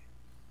drawing.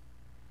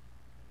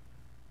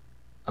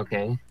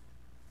 Okay.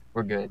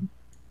 We're good.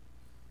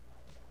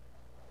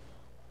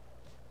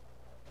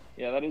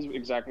 Yeah, that is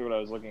exactly what I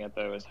was looking at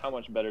though. Is how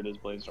much better does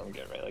Bladestorm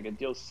get? Right, like it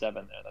deals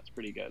 7 there. That's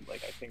pretty good.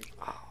 Like I think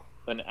Oh.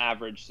 an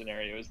average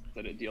scenario is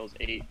that it deals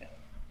 8.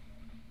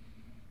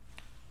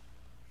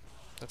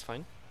 That's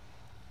fine.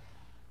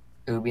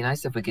 It would be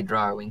nice if we could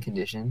draw our win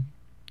condition.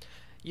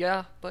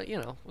 Yeah, but you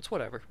know, it's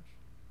whatever.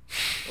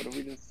 What if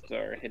we just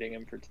start hitting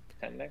him for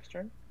 10 next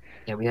turn?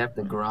 Yeah, we have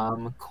the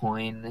Grom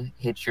coin,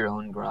 hit your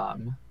own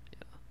Grom.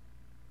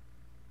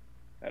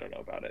 I don't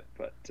know about it,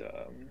 but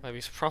I mean,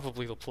 it's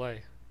probably the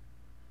play.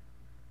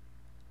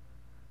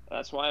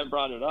 that's why I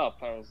brought it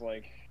up. I was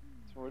like,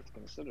 it's worth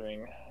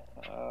considering.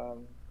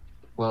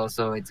 Well,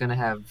 so it's gonna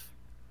have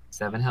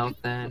 7 health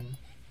then.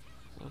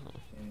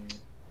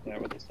 Yeah,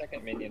 with the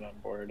second minion on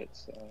board,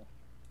 it's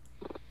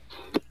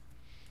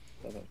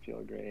doesn't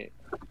feel great.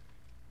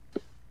 I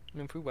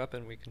mean, if we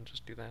weapon, we can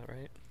just do that,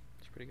 right?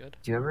 It's pretty good.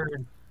 Do you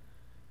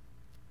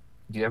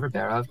ever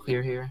Barov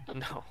clear here?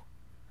 No.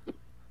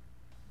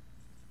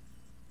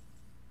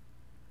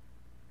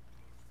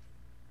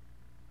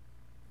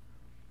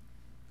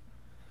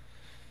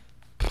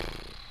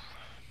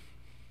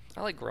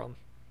 I like Grom.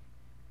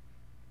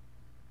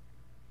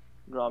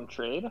 Grom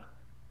trade?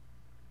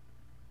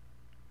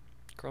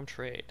 Grom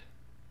trade.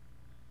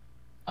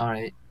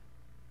 Alright.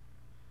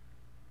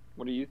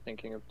 What are you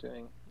thinking of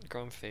doing?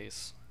 Grom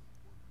face.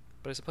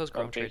 But I suppose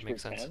Grom trade phase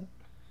makes for sense. 10?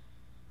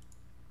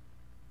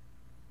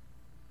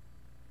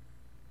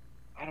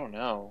 I don't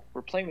know.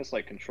 We're playing this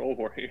like Control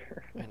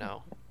Warrior. I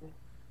know.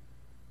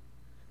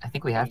 I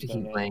think we have to I don't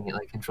keep know. playing it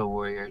like Control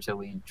Warrior until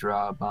we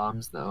draw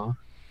bombs, though.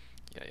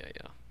 Yeah.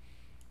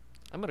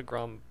 I'm gonna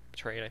Grom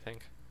trade, I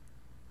think.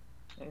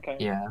 Okay.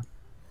 Yeah.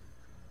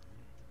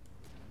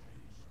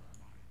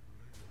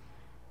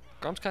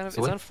 Grom's kind of, So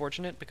it's what-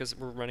 unfortunate because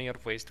we're running out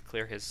of ways to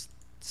clear his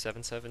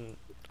 7/7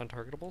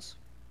 untargetables.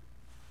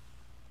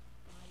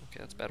 Okay,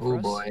 that's bad for Oh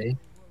us. boy.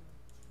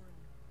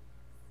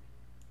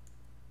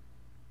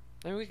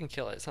 I mean, we can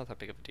kill it. It's not that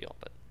big of a deal,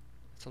 but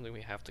it's something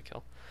we have to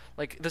kill.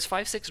 Like, this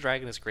 5/6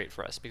 dragon is great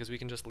for us because we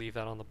can just leave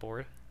that on the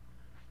board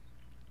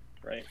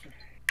Right.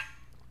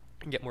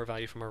 and get more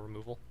value from our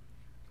removal.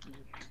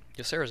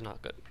 Ysera's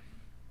not good.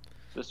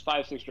 This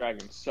 5/6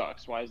 dragon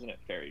sucks. Why isn't it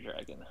Fairy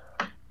Dragon?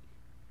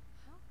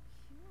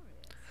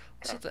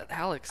 Also, the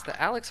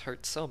Alex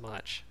hurts so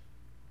much.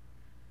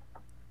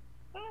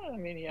 I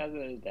mean, he has it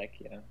in his deck,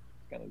 you know.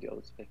 He's gonna deal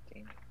this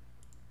 15.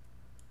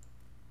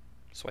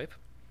 Swipe.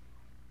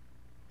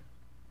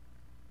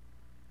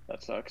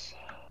 That sucks.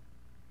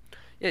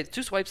 Yeah, it's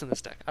 2 swipes in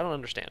this deck. I don't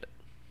understand it.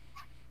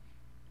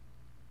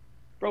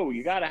 Bro,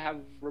 you gotta have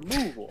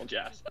removal,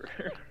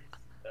 Jasper.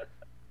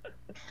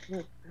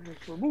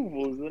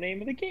 Removal is the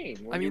name of the game.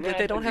 When I mean, you run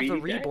they don't have the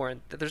greedy deck,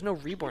 reborn. There's no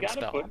reborn you gotta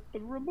spell. put the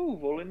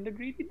removal in the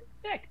greedy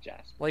deck,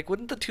 Jasper. Like,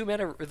 wouldn't the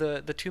 2-mana,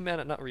 the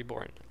 2-mana, not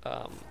reborn,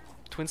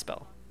 twin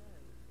spell?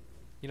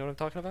 You know what I'm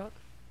talking about?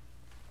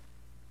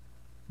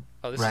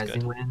 Oh, this is Rising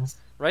good. Winds.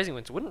 Rising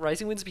Winds. Wouldn't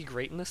Rising Winds be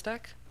great in this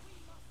deck?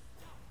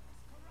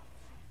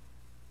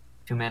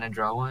 2 mana,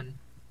 draw 1.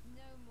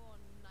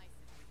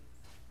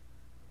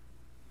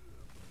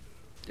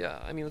 Yeah,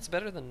 I mean, it's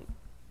better than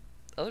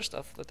other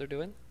stuff that they're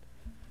doing.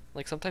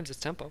 Like, sometimes it's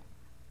tempo.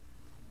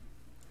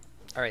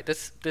 Alright,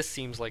 this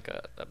seems like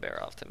a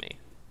bear off to me.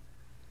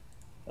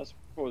 That's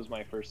what was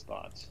my first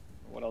thoughts.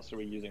 What else are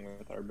we using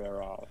with our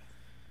bear off?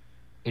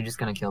 You're just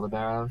gonna kill the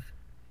Barov.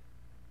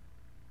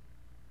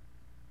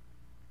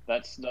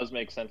 That does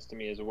make sense to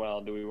me as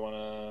well. Do we want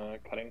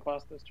to cutting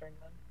class this turn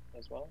then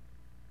as well?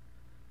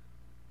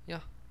 Yeah,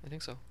 I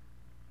think so.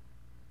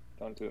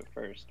 Don't do it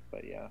first,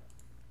 but yeah.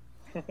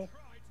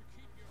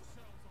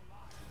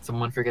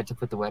 Someone forget to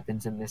put the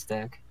weapons in this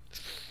deck.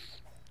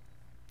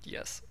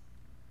 Yes.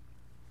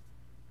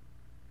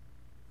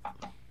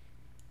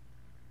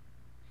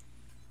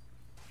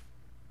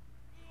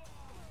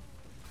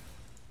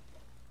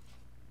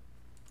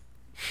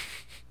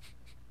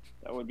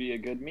 That would be a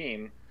good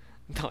meme.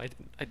 No,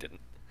 I didn't.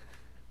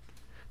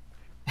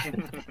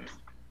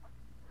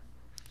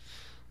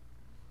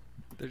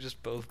 They're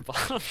just both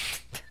bottom,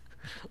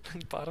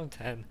 bottom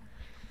 10.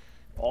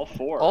 All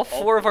four. All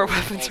four of our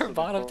weapons also are the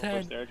bottom four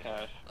 10. Air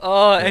cache.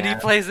 Oh, and he Yeah.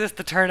 plays this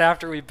the turn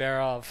after we bear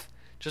off,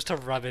 just to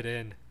rub it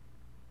in.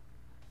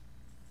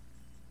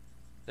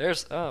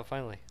 There's, oh,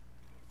 finally.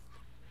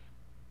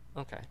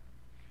 Okay.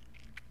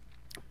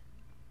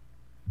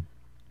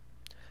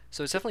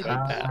 So it's definitely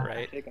going bad, We're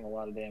right? taking a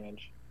lot of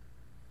damage.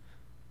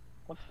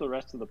 What's the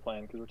rest of the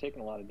plan? Because we're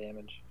taking a lot of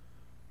damage.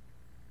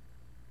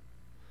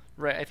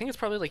 Right, I think it's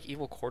probably like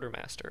Evil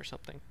Quartermaster or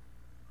something.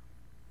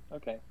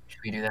 Okay. Should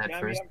we do that Yeah,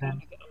 I first mean, then?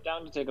 I'm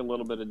down to take a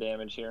little bit of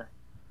damage here.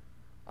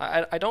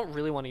 I don't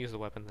really want to use the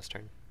weapon this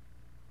turn.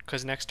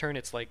 Because next turn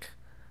it's like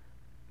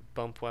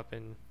bump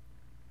weapon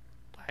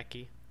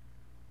lackey.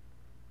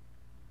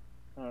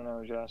 I don't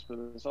know, Jasper.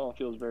 This all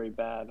feels very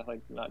bad.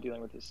 Like not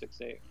dealing with the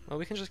 6/8. Well,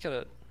 we can just get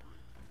a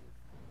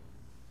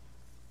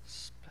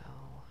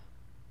spell.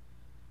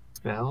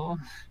 Spell?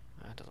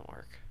 That doesn't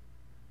work.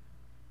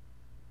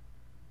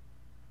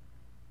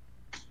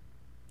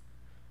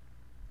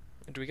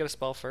 Do we get a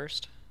spell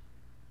first?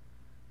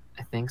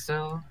 I think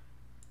so.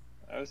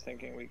 I was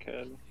thinking we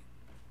could.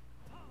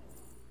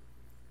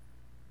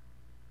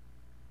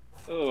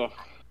 Ugh.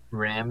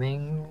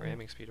 Ramming?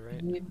 Ramming speed, right?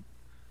 speed?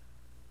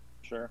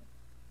 Sure.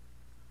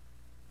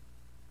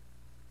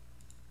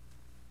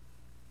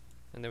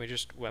 And then we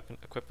just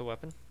equip the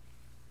weapon.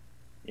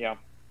 Yeah.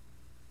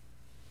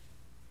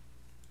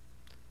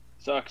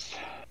 Sucks.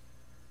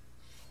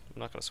 I'm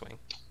not gonna swing.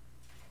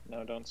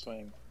 No, don't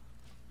swing.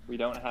 We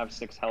don't have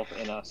 6 health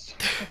in us.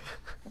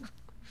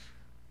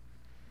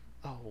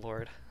 Oh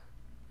lord.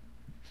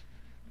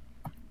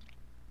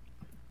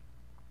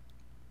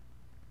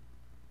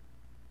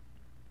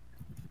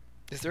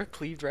 Is there a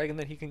cleave dragon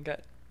that he can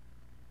get?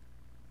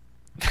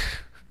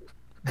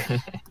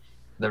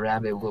 The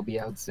rabbit will be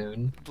out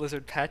soon.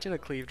 Blizzard, patch in a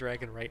cleave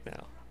dragon right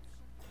now.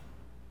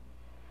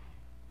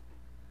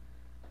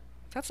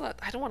 That's not.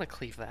 I don't want to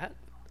cleave that.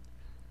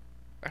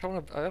 I don't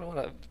want to. I don't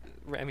want to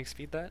ramming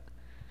speed that.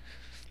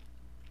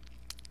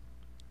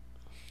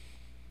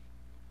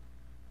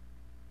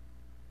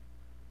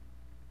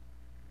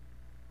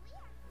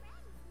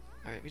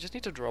 All right, we just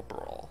need to draw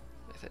brawl.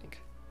 I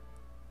think.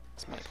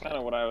 That's my That's plan. kind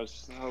of what I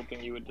was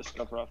hoping you would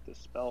discover off this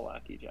spell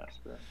lackey,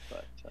 Jasper.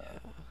 But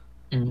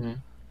Mm-hmm.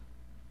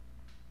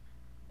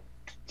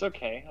 it's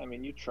okay. I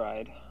mean, you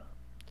tried.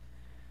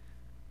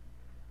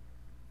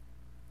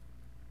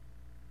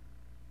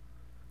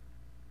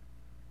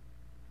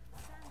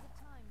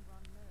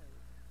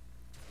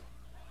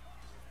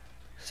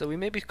 So we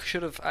maybe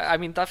should have. I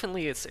mean,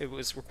 definitely, it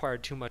was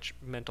required too much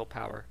mental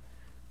power,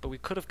 but we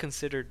could have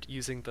considered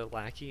using the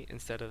lackey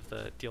instead of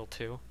the deal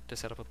 2 to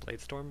set up a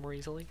blade storm more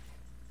easily.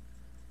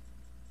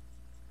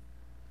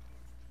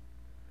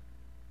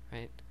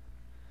 Right.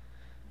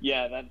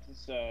 Yeah,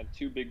 that's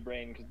too big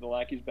brain because the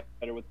lackey's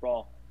better with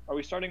brawl. Are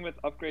we starting with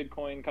upgrade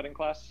coin cutting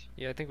class?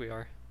 Yeah, I think we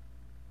are.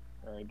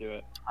 All right, do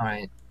it. All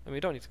right. I mean, we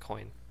don't need the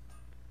coin.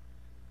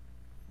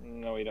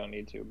 No, we don't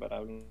need to. But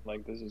I'm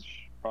like, this is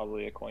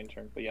probably a coin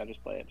turn. But yeah,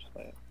 just play it. Just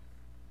play it.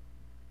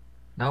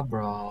 No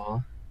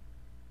brawl.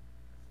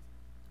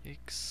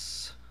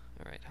 Yikes.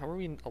 Alright, how are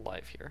we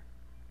alive here?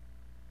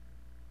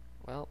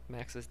 Well,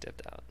 Max is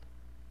dipped out.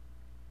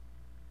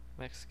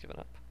 Max has given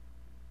up.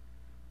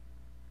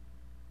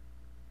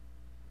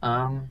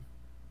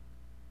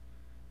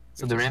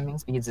 So We the just- ramming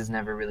speeds is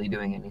never really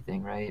doing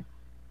anything, right?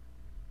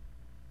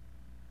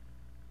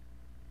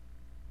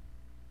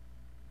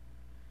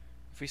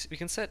 If we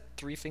can set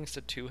 3 things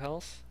to 2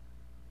 health.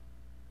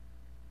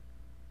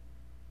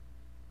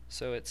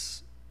 So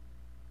it's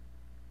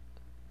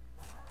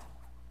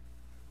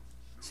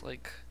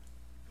like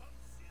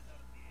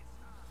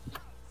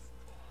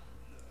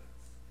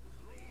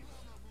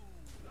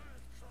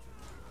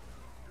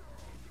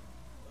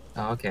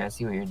Oh, okay, I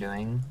see what you're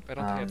doing. I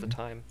don't think I have the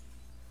time.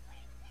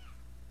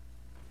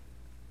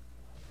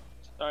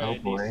 Sorry, Oh,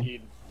 AD boy.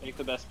 seed. Make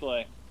the best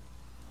play.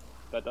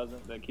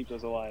 That keeps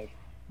us alive.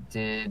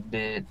 Did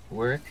it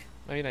work?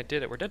 I mean, I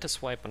did it. We're dead to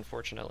swipe,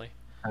 unfortunately.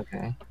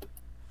 Okay.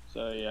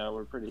 So yeah,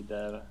 we're pretty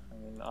dead. I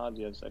mean, the odds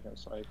you have second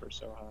swipe are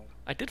so high.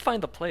 I did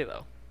find the play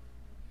though.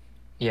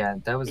 Yeah,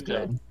 that was Good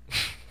job. good.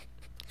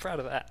 Proud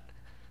of that.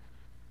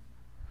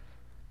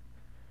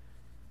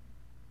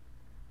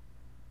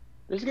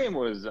 This game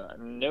was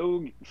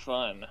no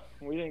fun.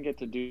 We didn't get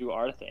to do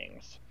our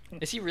things.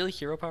 Is he really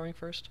hero powering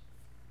first?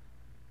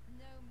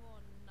 No more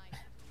niceties.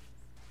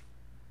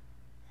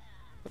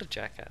 What a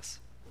jackass.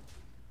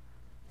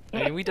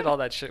 I mean, we did all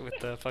that shit with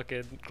the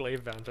fucking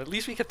glaive bound, but at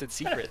least we kept it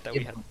secret that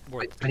we had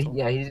more But he,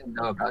 yeah, he didn't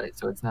know about it,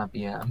 so it's not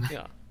BM.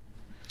 Yeah.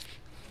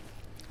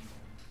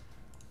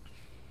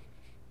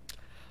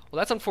 Well,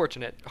 that's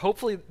unfortunate.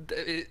 Hopefully,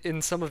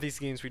 in some of these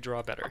games, we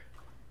draw better.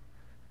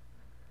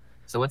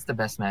 So what's the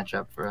best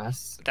matchup for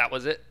us? That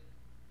was it.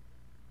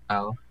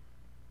 Oh,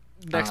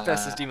 Next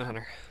best is Demon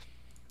Hunter.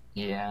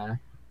 yeah.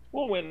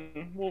 We'll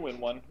win. We'll win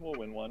one. We'll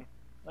win one.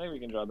 I think we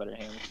can draw better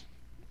hands.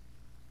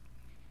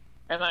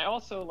 And I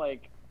also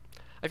like.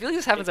 I feel like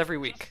this happens every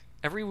week.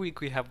 Every week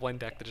we have one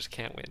deck that just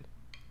can't win.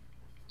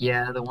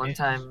 Yeah, the one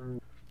time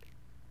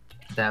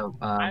that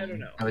I don't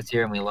know. I was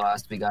here and we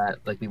lost, we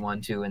won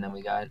 2 and then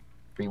we got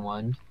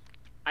 3-1.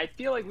 I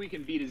feel like we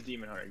can beat his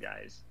Demon Hunter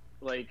guys.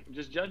 Like,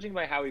 just judging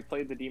by how we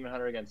played the Demon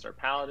Hunter against our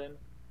Paladin,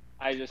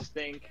 I just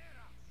think,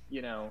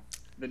 you know,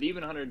 the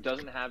Demon Hunter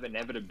doesn't have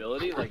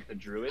inevitability like the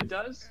Druid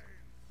does.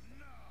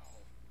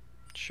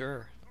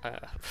 Sure. Uh,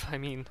 I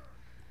mean,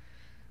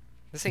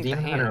 this ain't the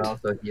Demon Hunter hand.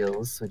 also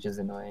heals, which is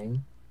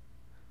annoying.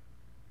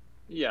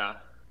 Yeah.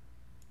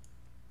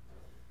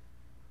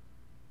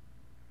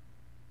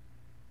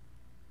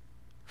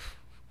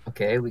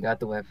 Okay, we got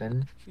the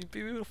weapon. You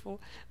beautiful,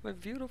 my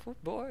beautiful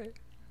boy.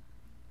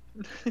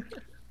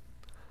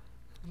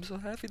 I'm so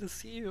happy to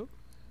see you.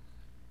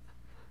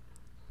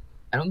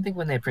 I don't think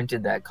when they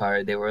printed that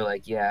card, they were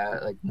like, yeah,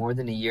 like more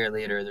than a year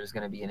later, there's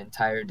going to be an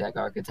entire deck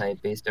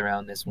archetype based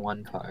around this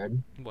one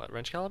card. What,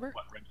 Wrench Caliber?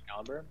 What, Wrench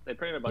Caliber? They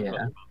printed a bunch of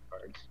Yeah. other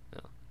cards.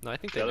 No, I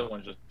think The they other know.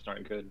 ones just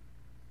aren't good.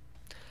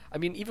 I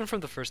mean, even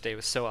from the first day, it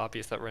was so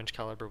obvious that Wrench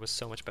Caliber was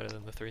so much better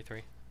than the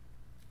 3/3.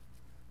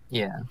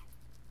 Yeah.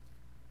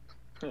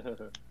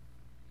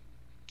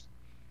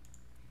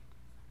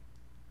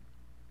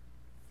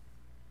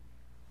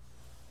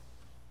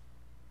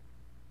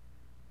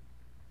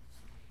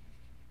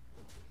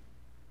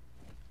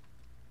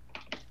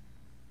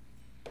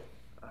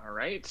 All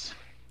right.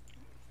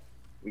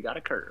 We got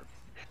a curve.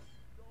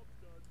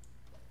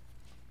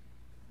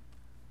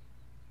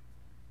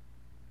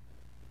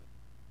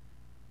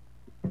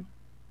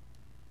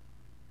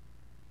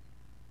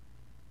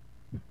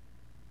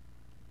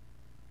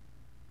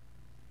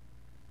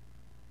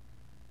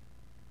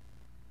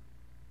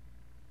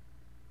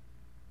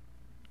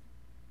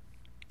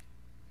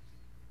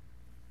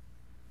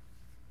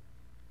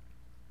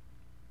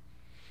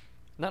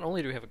 Not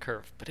only do we have a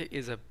curve, but it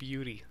is a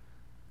beauty.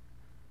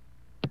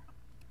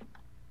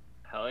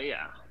 Hell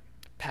yeah.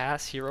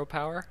 Pass hero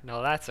power?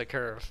 No, that's a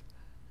curve.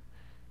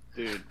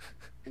 Dude,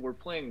 we're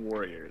playing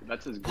Warrior.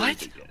 That's as good as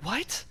What? it gets.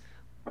 What?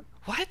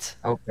 What?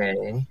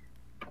 Okay.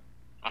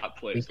 Hot We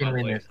place, can hot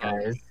win place, this, hot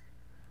place. guys.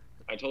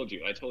 I told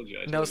you.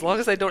 No, as long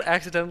as I don't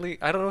accidentally,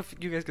 I don't know if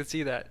you guys could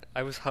see that.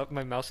 I was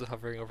my mouse was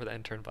hovering over the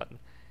end turn button,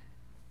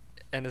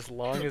 and as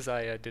long as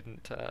I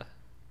didn't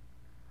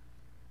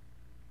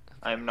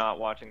I'm not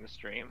watching the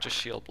stream. just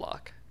shield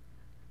block.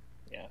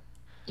 Yeah.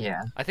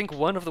 Yeah. I think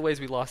one of the ways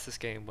we lost this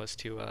game was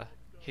to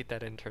hit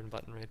that end turn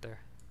button right there.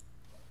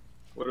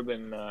 Would have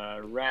been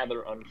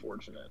rather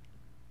unfortunate.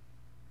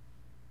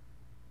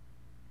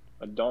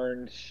 A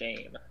darned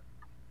shame.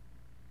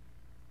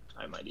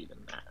 I might even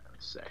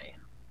say.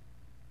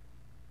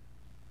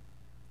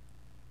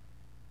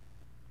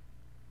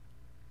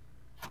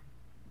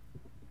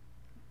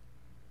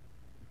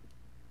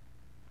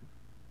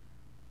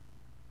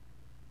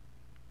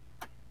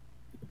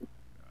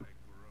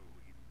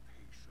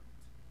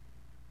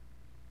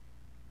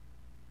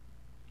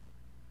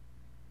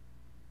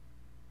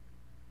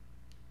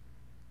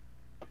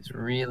 He's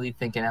really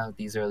thinking out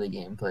these early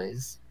game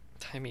plays.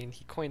 I mean,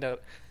 he coined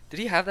out. Did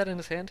he have that in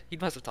his hand? He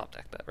must have top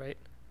decked that, right?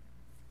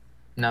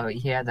 No,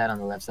 he had that on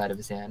the left side of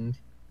his hand.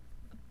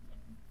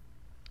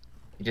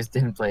 He just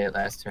didn't play it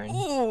last turn.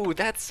 Ooh,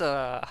 that's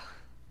a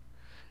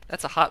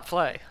hot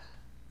play.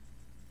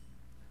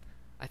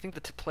 I think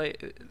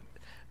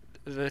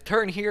the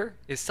turn here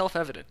is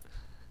self-evident.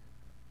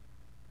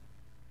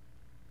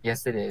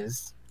 Yes, it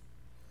is.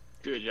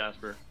 Do it,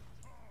 Jasper.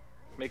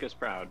 Make us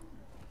proud.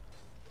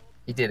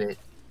 He did it.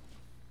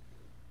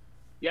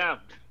 Yeah.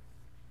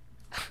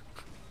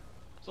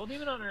 Soul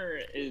Demon Hunter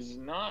is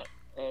not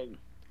an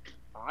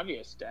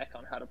obvious deck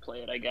on how to play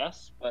it, I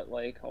guess, but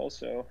like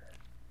also.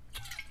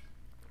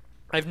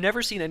 I've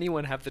never seen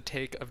anyone have the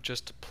take of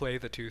just play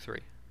the 2/3.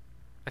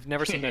 I've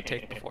never seen that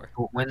take before.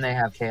 When they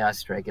have Chaos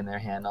Strike in their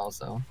hand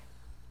also.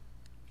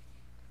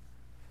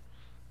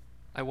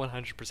 I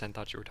 100%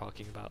 thought you were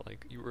talking about,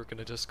 like, you were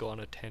gonna just go on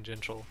a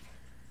tangential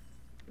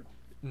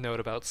note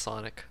about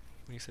Sonic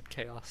when you said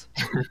Chaos.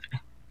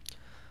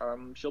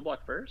 Shield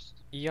block first?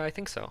 Yeah, I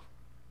think so.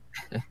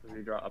 Does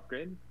he draw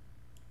upgrade?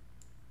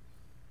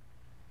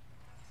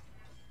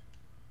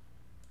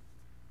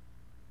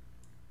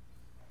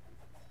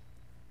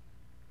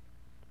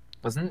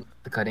 Wasn't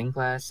the cutting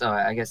class? Oh,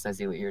 I guess I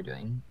see what you're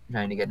doing.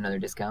 Trying to get another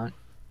discount.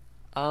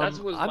 That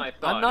was my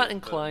thought. I'm not is the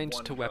inclined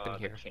one to draw weapon that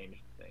here.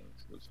 changed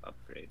things was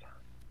upgrade.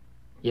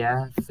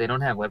 Yeah, if they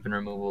don't have weapon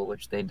removal,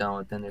 which they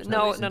don't, then there's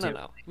no reason to.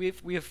 No.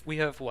 We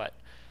have what?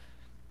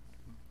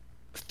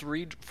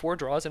 4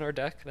 draws in our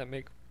deck that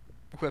make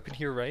weapon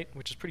here right,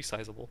 which is pretty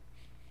sizable.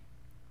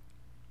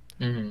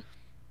 Mm-hmm.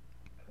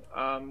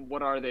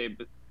 What are they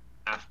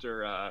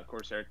after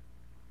Corsair?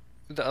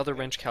 The other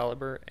Wrench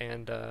Caliber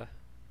and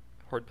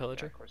Horde Yeah,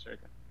 Pillager. Corsair.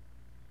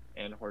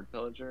 And Horde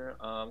Pillager.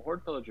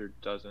 Horde Pillager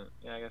doesn't.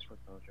 Yeah, I guess Horde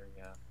Pillager.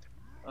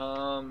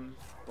 Yeah.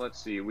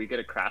 Let's see. We get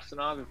a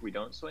Krasinov if we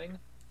don't swing.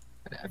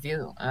 I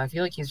feel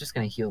like he's just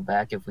gonna heal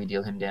back if we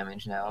deal him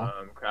damage now.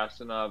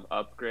 Krasinov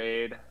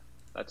upgrade.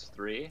 That's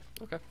 3.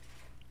 Okay.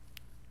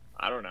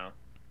 I don't know.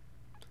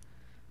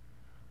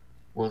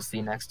 We'll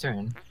see next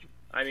turn.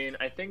 I mean,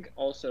 I think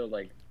also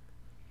like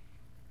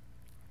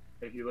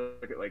if you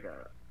look at like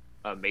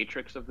a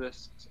matrix of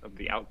this of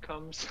the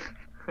outcomes,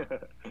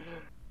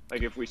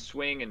 like if we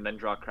swing and then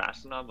draw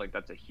Krasinov, like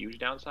that's a huge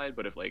downside.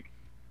 But if like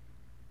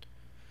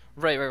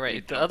Right.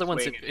 You The don't other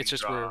ones, swing and it's you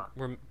just draw.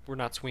 we're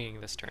not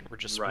swinging this turn. We're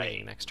just Right.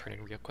 swinging next turn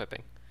and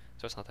re-equipping.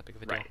 So it's not that big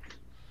of a deal. right,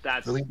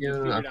 that's Do we you do-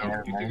 figured okay, out.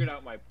 never You mind. figured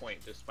out my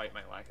point despite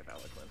my lack of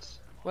eloquence.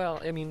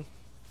 Well, I mean,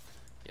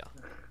 yeah,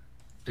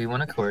 Do we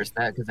want to coerce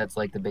that? Because that's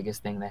like the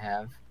biggest thing they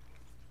have.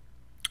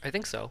 I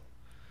think so.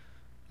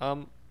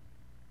 Um,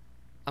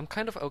 I'm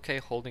kind of okay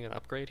holding an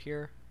upgrade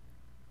here.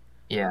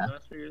 Yeah.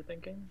 That's what you're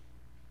thinking?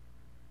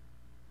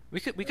 We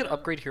could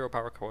upgrade hero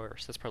power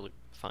coerce. That's probably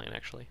fine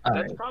actually. All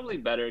That's right. probably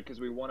better because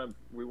we want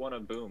to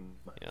boom.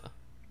 Yeah.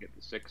 Get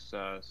the six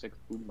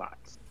boom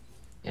bots.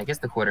 Yeah, I guess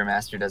the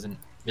quartermaster doesn't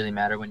really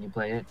matter when you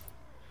play it.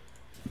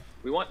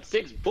 We want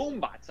 6 boom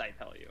bots, I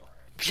tell you.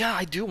 Yeah,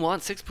 I do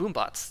want 6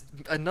 boombots.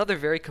 Another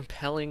very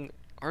compelling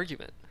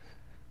argument.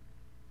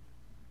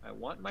 I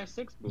want my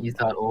 6 boom You bots.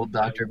 thought old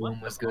I Dr. want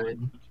Boom was them on good.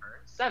 turn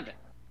 7.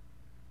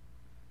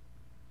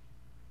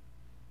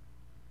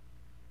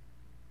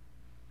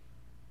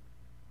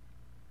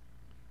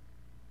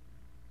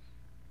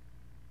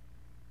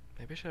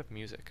 Maybe I should have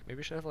music. Maybe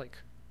I should have like.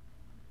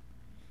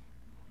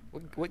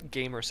 What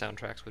gamer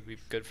soundtracks would be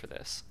good for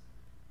this?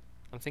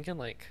 I'm thinking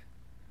like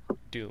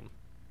Doom.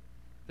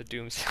 The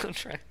Doom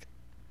soundtrack.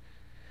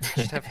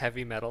 Just have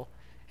heavy metal,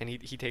 and he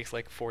takes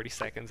like 40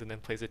 seconds and then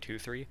plays a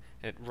 2-3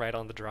 and right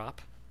on the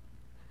drop.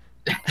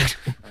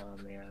 Oh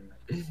man.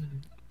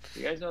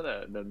 You guys know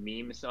the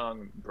meme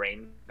song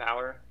Brain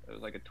Power? It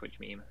was like a Twitch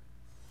meme.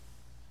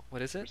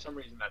 What is For it? some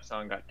reason that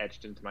song got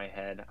etched into my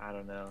head. I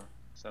don't know.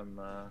 Some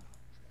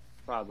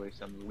probably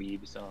some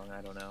weeb song,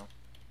 I don't know.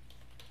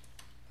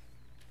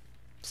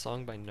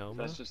 Song by So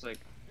Noma? it's just like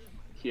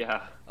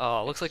yeah.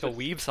 Oh, it looks like it's a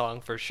weeb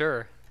song for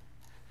sure.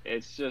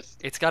 It's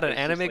just It's got an it's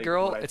just anime like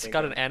girl. what I It's think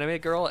got of. an anime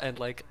girl and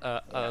like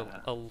Yeah.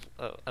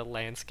 a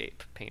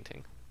landscape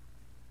painting.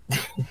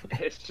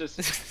 It's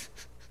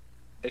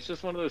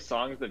just one of those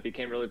songs that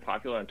became really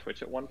popular on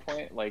Twitch at one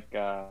point. Like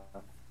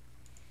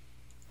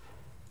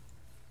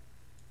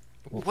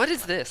What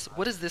is this?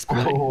 What is this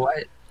play?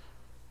 What?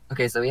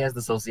 Okay, so he has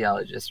the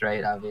sociologist,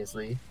 right?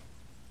 Obviously.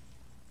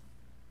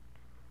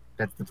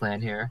 That's the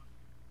plan here.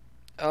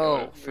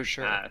 Oh, we for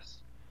sure. pass.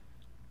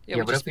 Yeah, Yeah,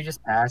 we what just, if we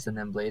just pass and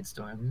then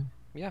Bladestorm?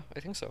 yeah, I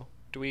think so.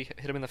 Do we hit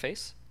him in the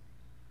face?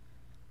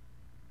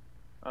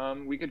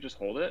 We could just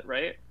hold it,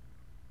 right?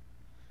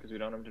 Because we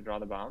don't have to draw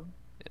the bomb.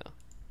 Yeah.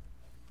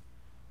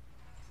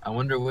 I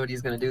wonder what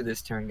he's gonna do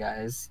this turn,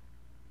 guys.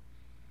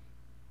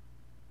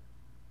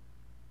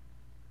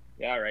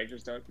 Yeah, right.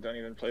 Just don't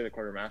even play the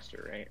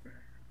quartermaster, right?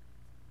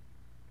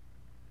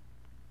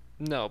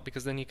 No,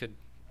 because then he could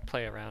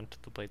play around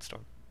the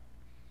Bladestorm.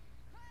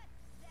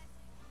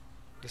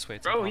 This way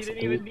it's Bro, he impossible.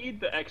 didn't even need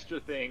the extra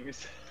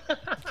things.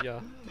 Yeah.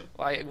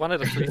 Well, I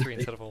wanted a 3-3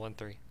 instead of a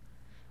 1-3. I'm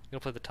gonna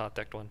play the top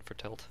decked one for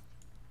tilt.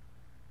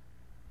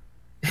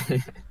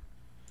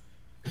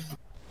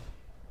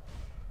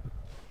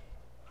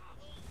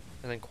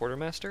 And then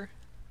Quartermaster?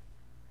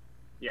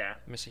 Yeah,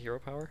 Miss a hero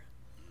power?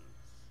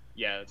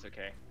 yeah, that's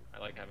okay. I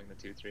like having the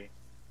 2-3.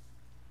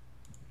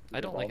 I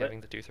don't like Evolve it?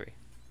 having the 2-3.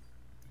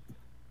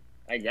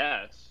 I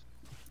guess.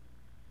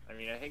 I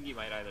mean, I think you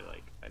might either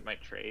like, I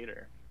might trade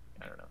or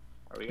I don't know.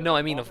 Are we? No, gonna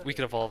I mean, evolve if it we or-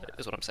 could evolve it,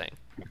 is what I'm saying.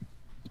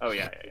 Oh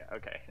yeah,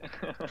 okay.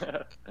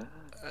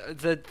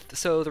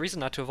 So the reason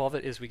not to evolve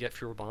it is we get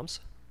fewer bombs.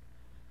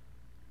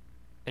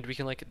 And we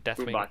can like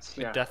Deathwing, Boombots,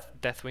 yeah.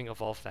 Deathwing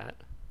evolve that.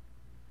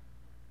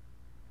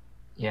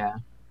 Yeah.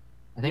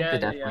 I think yeah,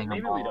 the yeah, Deathwing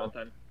maybe we don't evolve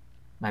then.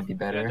 might be Yeah,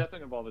 better.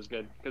 Deathwing evolve is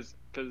good because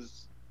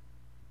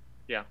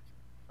yeah,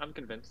 I'm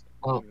convinced.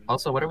 Well,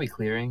 also, what are we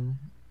clearing?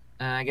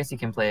 I guess you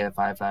can play a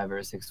 5-5 or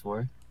a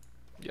 6-4.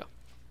 Yeah.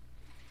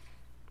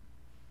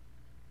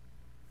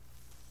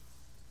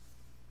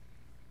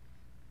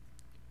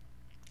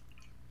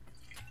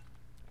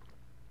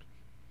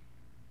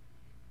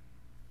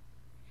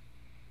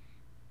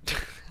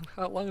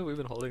 How long have we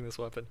been holding this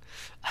weapon?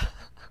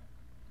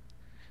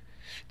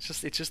 It's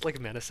just like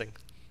menacing.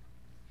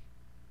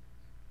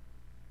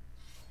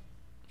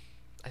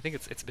 I think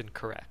it's been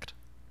correct.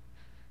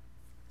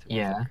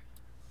 Yeah.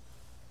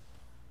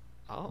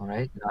 Oh.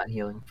 Alright, not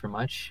healing for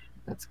much.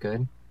 That's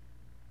good.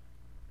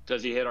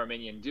 Does he hit our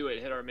minion? Do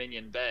it. Hit our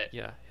minion. Bet.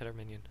 Yeah, hit our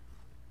minion.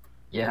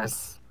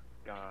 Yes.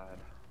 God.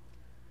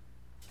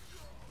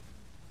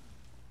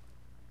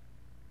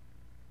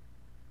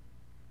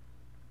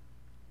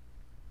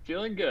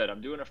 Feeling good.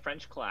 I'm doing a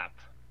French clap.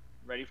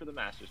 Ready for the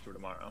Masters Tour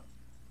tomorrow.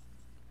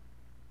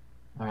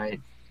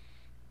 Alright.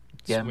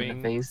 Get him in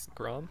Swing the face.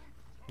 Grom?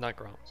 Not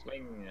Grom.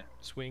 Swing.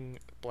 Swing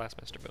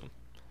Blastmaster Boom.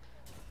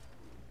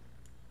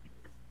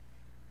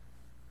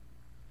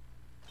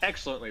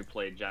 Excellently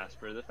played,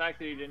 Jasper. The fact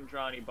that you didn't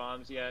draw any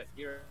bombs yet,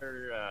 you're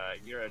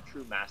a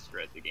true master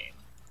at the game.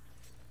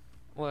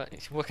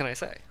 What can I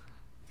say?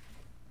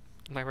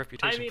 My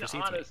reputation I mean,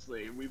 precedes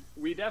honestly,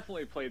 we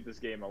definitely played this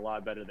game a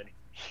lot better than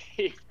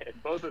he did.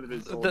 Both of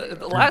his me.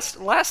 The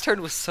last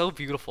turn was so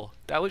beautiful.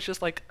 That was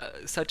just like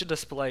such a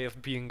display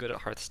of being good at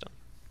Hearthstone.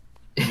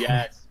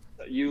 Yes,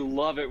 you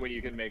love it when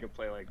you can make a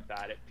play like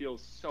that. It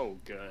feels so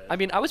good. I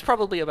mean, I was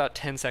probably about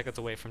 10 seconds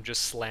away from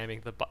just slamming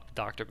the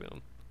Dr.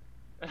 Boom.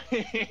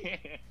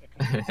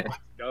 Let's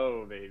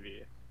go,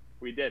 baby.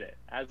 We did it.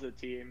 As a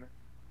team,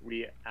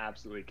 we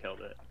absolutely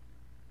killed it.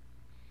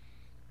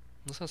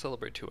 Let's not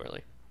celebrate too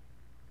early.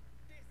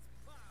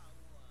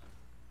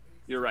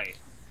 You're right.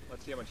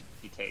 Let's see how much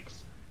he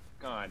takes.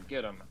 God,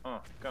 get him. Oh,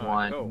 God.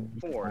 One. Go.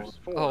 Fours.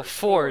 Oh,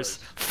 Fours.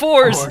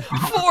 fours! Four.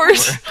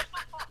 Fours!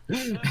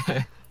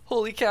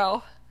 Holy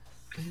cow.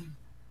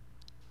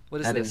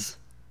 What is That this? is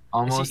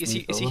almost Is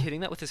he lethal.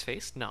 hitting that with his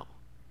face? No.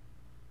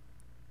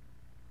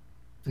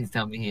 Please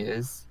tell me he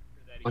is.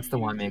 That he What's the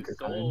one used maker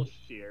Soul card?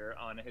 Shear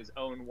on his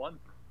own 1-3.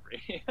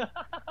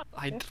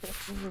 I.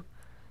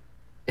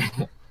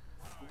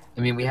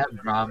 I mean, we have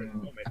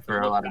Grom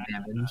for a lot of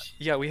damage.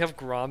 Yeah, we have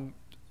Grom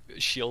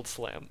shield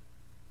slam.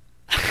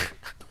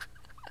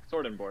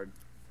 Sword and board.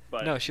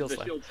 But No, shield the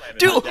slam. shield slam is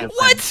Dude, not that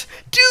what?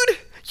 Dude,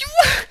 you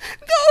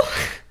no.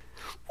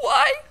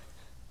 Why?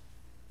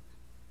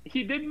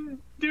 He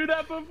didn't do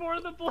that before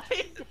the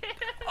blade did.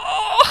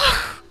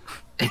 Oh.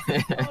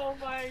 Oh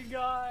my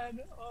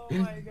god. Oh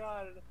my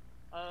god.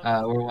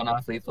 We're one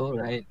off lethal,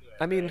 right?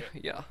 I mean,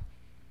 Right? yeah.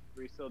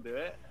 We still do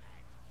it?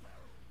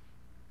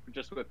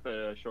 Just with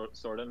the short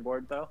sword and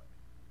board though?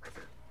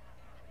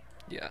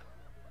 Yeah.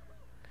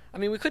 I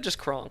mean, we could just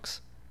Kronks.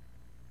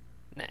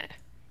 Nah.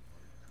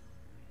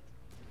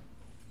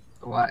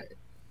 Why?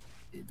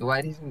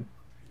 Why didn't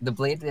the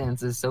blade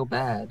dance is so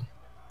bad?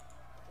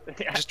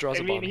 Yeah, Just draws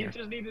I a mean, bomb he here.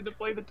 just needed to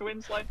play the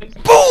twin slice.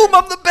 Boom!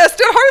 I'm the best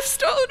at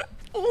Hearthstone.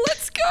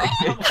 Let's go.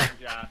 Come on,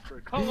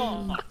 Jasper. Come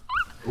on.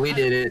 We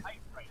did it.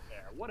 Right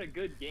there. What a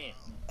good game.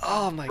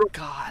 Oh my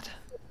god.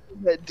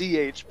 That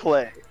DH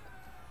play.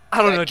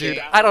 I don't know, dude.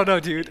 I don't know,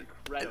 dude.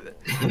 Incredible.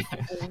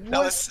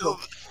 What was so- the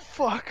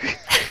fuck?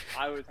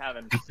 I was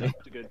having such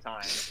a good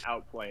time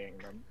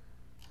outplaying them.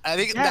 I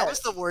think Yeah. that was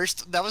the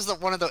worst. That was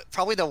one of the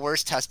probably the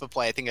worst Tespa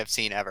play I think I've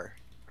seen ever.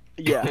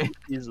 Yeah,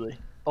 easily.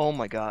 Oh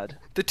my god.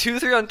 The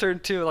 2-3 on turn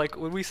 2, like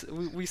when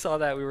we saw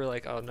that, we were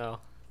like, oh no.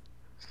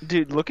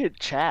 Dude, look at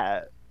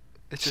chat.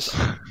 It's just.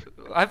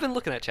 I've been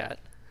looking at chat.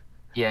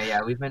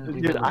 Yeah, we've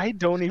been. Dude, I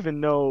don't even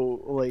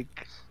know,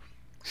 like...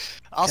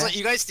 Also, Okay.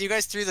 you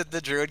guys threw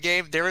the druid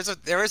game. There was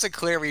a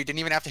clear where you didn't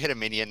even have to hit a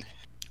minion.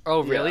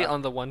 Oh really? Yeah.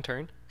 On the one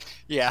turn?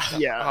 Yeah.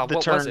 Yeah, the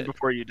what was turn it?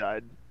 before you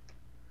died.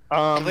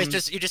 It was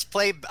just you just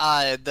play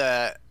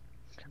the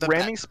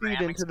ramming speed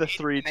ramming into the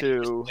speed, and then you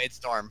just 3-2. Blade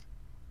Storm.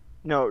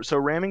 No, so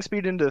ramming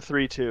speed into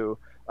 3-2,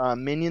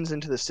 minions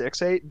into the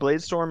 6-8,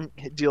 Bladestorm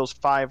deals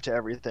 5 to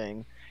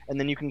everything, and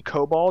then you can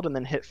Kobold and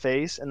then hit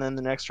face, and then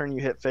the next turn you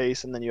hit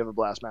face, and then you have a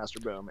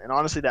Blastmaster Boom. And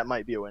honestly, that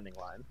might be a winning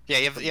line. Yeah,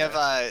 you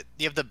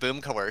have the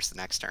boom coerce the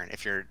next turn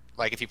if you're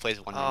like if you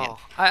plays one minion. Oh,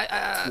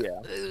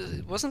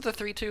 Yeah. Wasn't the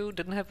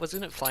 3-2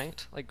 wasn't it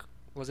flanked? Like,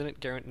 wasn't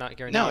it not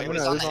guaranteed? No, No, it was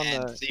no, on it was the on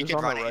end, the- so it you was could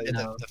on the run right.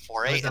 into No. the It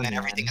 4-8, was and on then the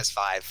everything end. is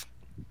 5.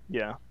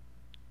 Yeah.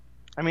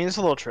 I mean, it's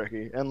a little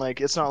tricky, and like,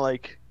 it's not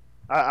like...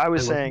 I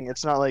was Wait, what? saying,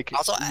 it's not like...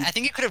 Also, I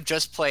think you could have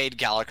just played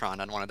Galakron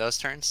on one of those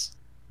turns,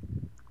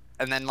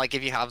 and then like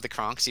if you have the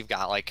Kronks, you've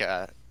got like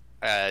a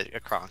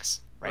Kronks,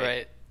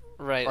 right?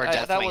 Right. Or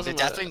That Deathwing. The wasn't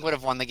Deathwing would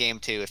have won the game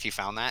too if you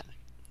found that.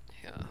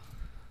 Yeah.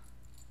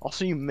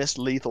 Also, you missed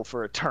lethal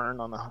for a turn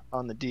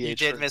on the DH. You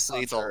did for miss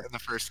lethal Hunter. in the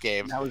first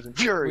game. That was We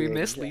infuriating.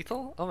 missed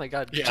lethal? Oh my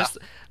god. Yeah.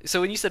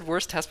 So when you said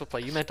worst Tespa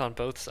play, you meant on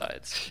both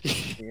sides.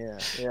 Yeah,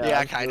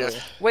 Yeah, kind of.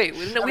 absolutely. Wait, no,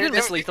 I we mean, didn't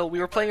miss there- lethal. We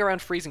were playing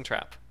around freezing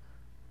trap.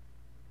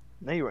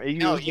 No, you were.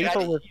 No, You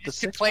lethal with you the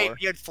just could 6 play. four.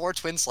 You had 4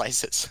 twin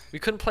slices. We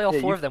couldn't play all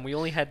Yeah, four you- of them. We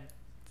only had.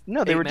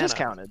 No, they 8 were mana.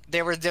 discounted.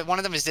 One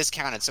of them is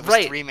discounted, so it was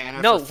Right. 3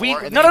 mana. No, for 4, we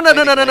and then no you no no play no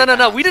the no no blade no.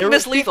 down. We They didn't were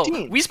miss lethal.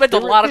 15. We spent a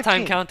They were lot of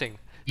time 15. counting.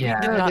 Yeah,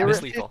 did No, not they were miss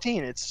at lethal.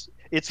 15. It's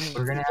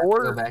we're gonna have to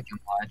 4. go back and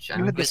watch. You I'm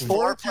had It was this guessing- 4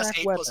 4 plus attack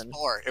 8 plus weapon.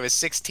 4. It was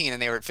 16,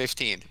 and they were at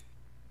 15.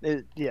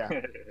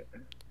 Yeah,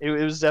 it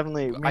was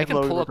definitely. I can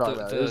pull up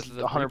It the was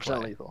 100%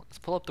 replay. lethal. Let's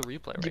pull up the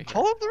replay right You here.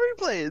 pull up the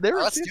replay. They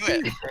were Let's do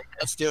 15. it.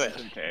 Let's do it.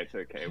 It's okay. It's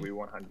okay. We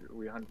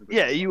 100.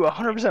 Yeah, you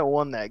 100%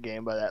 won that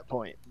game by that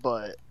point,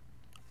 but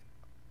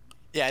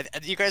Yeah,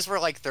 you guys were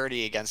like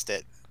 30 against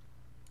it.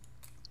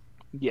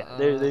 yeah,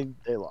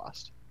 they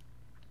lost.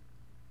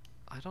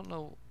 I don't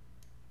know.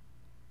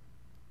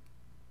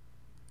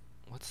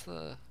 What's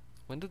the?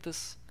 When did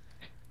this?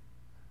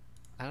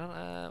 I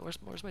don't.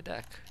 Where's my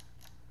deck?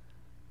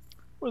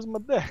 Where's my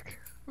deck?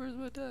 Where's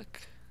my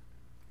deck?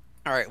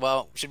 All right.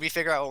 Well, should we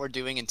figure out what we're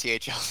doing in THL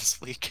this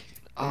week?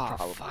 Oh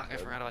probably fuck! I could.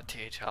 forgot about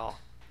THL.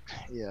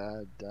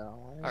 Yeah,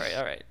 All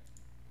right.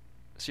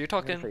 So you're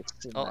talking.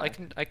 Oh, I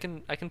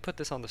can put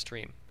this on the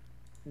stream.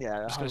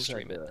 Yeah, I'm just gonna 100%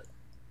 stream do it.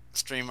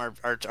 Stream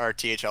our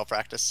THL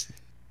practice.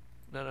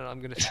 No,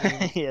 I'm gonna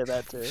stream. Yeah,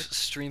 that too.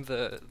 Stream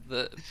the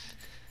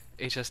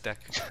HS deck,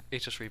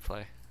 HS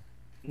replay.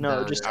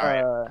 No, No, just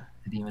alright.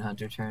 the Demon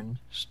Hunter turn.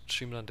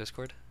 Stream it on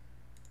Discord.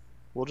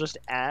 we'll just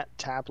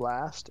tap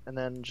last and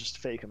then just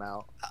fake them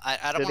out. I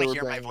don't Did want it to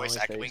hear my bang voice on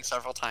my echoing face.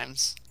 several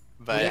times,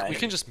 but We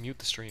can just mute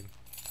the stream.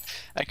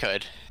 I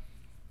could.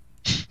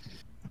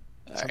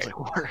 All Sounds right,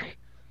 like work.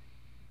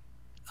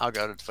 I'll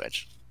go to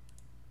Twitch.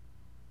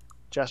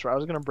 Jasper, I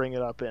was gonna bring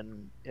it up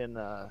in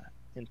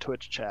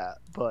Twitch chat,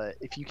 but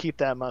if you keep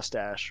that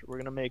mustache, we're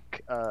gonna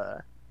make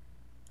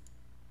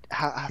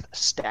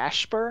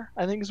Stashper,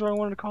 I think is what I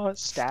wanted to call it.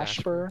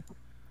 Stashper,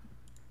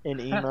 an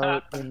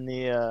emote in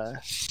the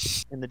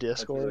That's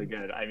Discord. really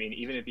good. I mean,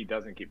 even if he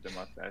doesn't keep the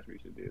mustache, we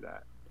should do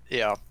that.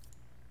 Yeah.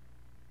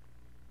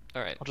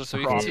 All right. I'll just So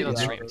you can cross see it on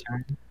the stream.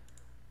 other.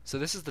 So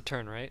this is the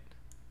turn, right?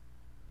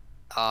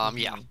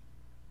 Yeah.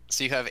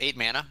 So you have 8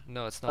 mana.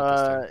 No, it's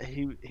not this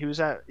turn. He was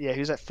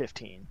at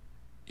 15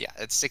 Yeah,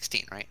 it's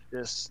 16, right?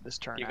 this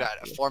turn. You got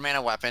a 4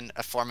 mana weapon,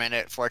 a 4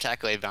 mana 4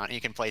 attack glaive bound.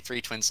 You can play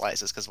 3 twin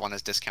slices because 1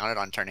 is discounted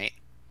on turn 8.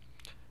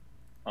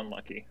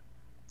 Unlucky.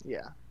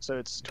 Yeah, so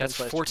it's That's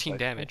 14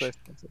 damage.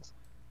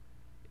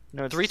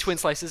 No, 3 twin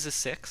slices is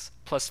 6,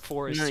 plus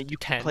 4 is No, you 10.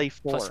 can play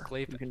 4. Plus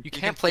glaive. You You You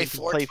can't can play you can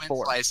 4 play twin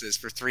 4. slices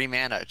for 3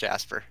 mana,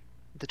 Jasper.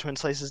 The twin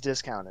slice is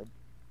discounted.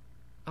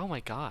 Oh my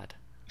god.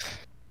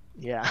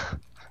 Yeah.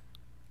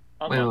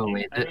 Unlucky.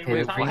 wait, I mean, wait,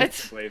 we talked what? about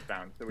the glaive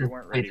bound, so we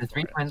weren't ready Wait, the for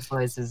 3 it. twin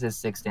slices is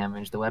 6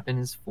 damage. The weapon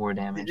is 4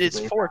 damage. It's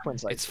the glaive 4 bound- twin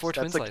slices. It's 4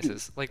 twin That's the key.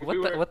 slices. Like, We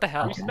were- what the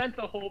hell? We spent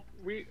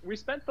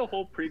the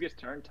whole previous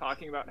turn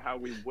talking about how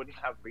we wouldn't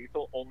have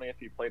lethal only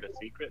if you played a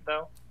secret,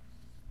 though.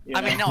 You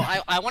I mean, know?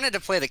 no, I wanted to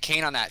play the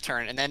cane on that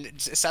turn, and then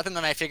Seth and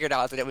then I figured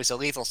out that it was a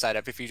lethal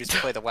setup if you just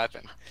play the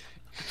weapon.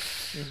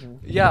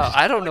 Yeah,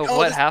 I don't know Like, oh,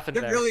 what this- happened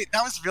they're there. Really,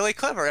 that was really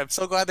clever. I'm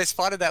so glad they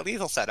spotted that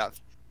lethal setup.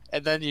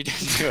 And then you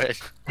didn't do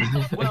it.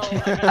 Well,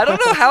 I don't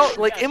know how,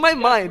 like, yes, in my yes,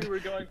 mind- we were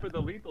going for the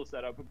lethal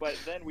setup, but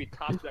then we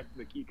top decked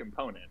the key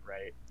component,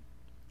 right?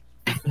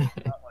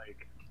 Not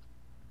like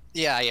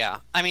Yeah.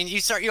 I mean,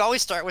 you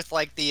always start with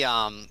like the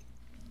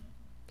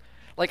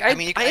Like, I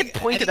mean, you- I had I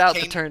pointed think out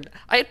the Kane- turn.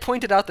 I had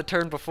pointed out the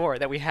turn before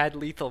that we had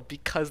lethal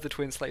because the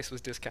twin slice was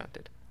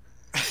discounted.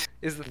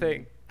 Is the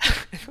thing.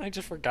 I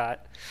just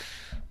forgot.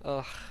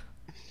 Ugh,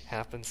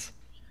 happens.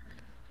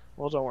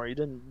 Well, don't worry, you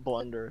didn't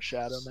blunder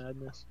Shadow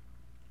Madness.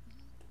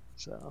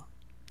 So,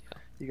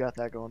 you got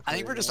that going for I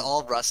think you, we're just man.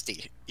 all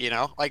rusty, you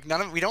know? Like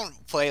we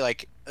don't play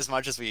like as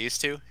much as we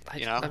used to,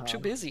 you know? I'm too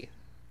busy.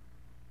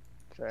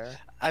 Fair.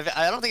 I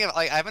don't think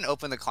I haven't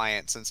opened the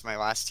client since my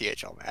last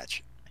THL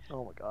match.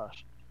 Oh my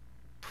gosh.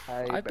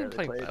 I've been barely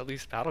playing played. at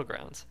least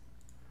Battlegrounds.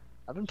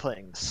 I've been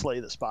playing Slay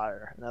the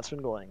Spire, and that's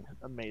been going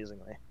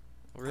amazingly.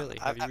 Really?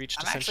 Have you reached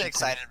I'm actually Ascension 10?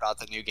 excited about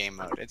the new game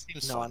mode. It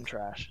seems No, fun. I'm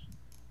trash.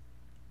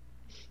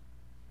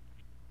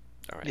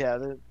 Alright. Yeah,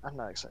 I'm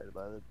not excited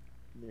about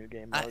the new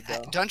game mode,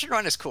 though. Dungeon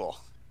Run is cool.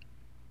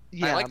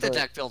 Yeah, I like the but-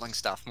 deck building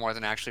stuff more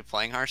than actually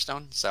playing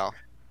Hearthstone. So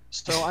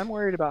So I'm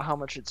worried about how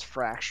much it's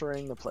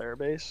fracturing the player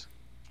base.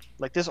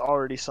 Like, this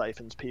already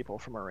siphons people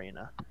from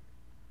Arena,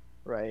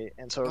 right?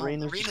 And so Well,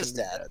 Arena's Arena's just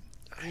gonna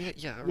be dead.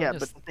 Yeah, Yeah, Arena's-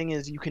 but the thing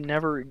is, you can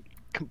never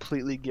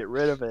completely get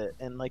rid of it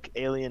and like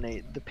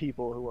alienate the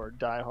people who are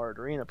diehard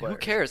Arena players. who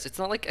cares? It's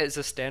not like as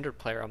a standard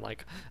player I'm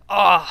like,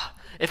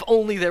 if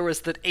only there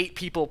was the 8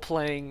 people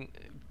playing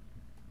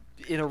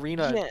in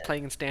Arena Yeah.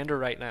 playing in standard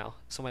right now,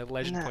 so my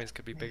legend Nah. points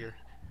could be bigger.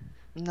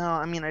 No,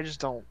 I mean, I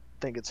just don't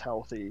think it's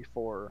healthy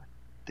for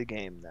the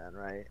game then,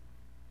 right?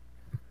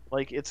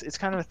 Like, it's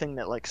kind of a thing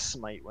that like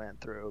Smite went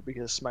through,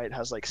 because Smite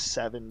has like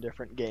 7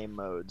 different game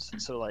modes.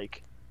 So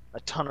like a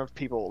ton of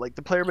people, like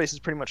the player base is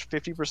pretty much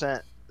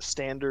 50%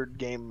 standard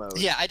game mode.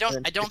 yeah, I and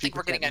don't think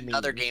we're 50% getting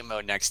another meme. game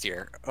mode next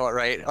year. All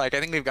right, like I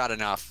think we've got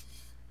enough.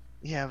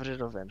 Yeah, but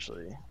it'll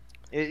eventually.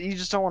 You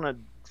just don't want to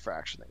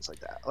fracture things like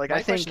that. Like, My I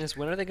think question is,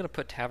 when are they going to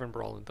put Tavern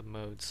Brawl into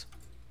modes?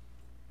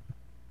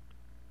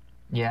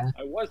 Yeah.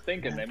 I was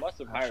thinking they must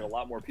have hired a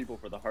lot more people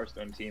for the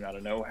Hearthstone team out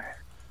of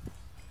nowhere.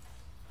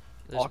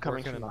 They're All just coming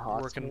working from the them-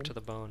 Hots working them team? to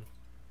the bone.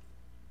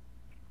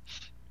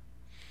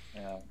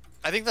 Yeah.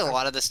 I think that a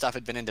lot of this stuff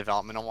had been in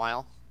development a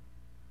while.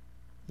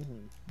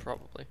 Mhm.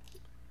 Probably.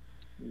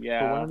 But when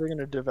Yeah. are they going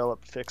to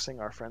develop fixing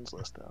our friends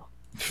list though?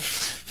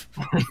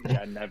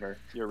 Yeah. Never.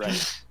 You're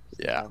right.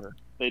 Yeah. Never.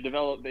 They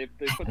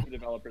put the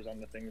developers on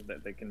the things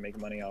that they can make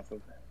money off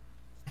of.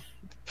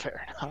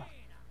 Fair enough.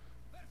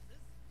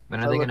 When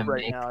If are I they look gonna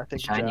right make now, I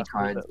think shiny Jasper's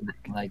cards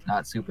at- like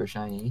not super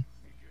shiny?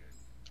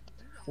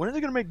 When are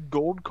they gonna make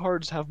gold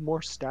cards have more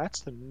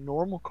stats than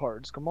normal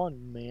cards? Come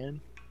on,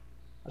 man.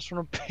 I just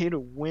want to pay to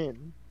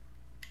win.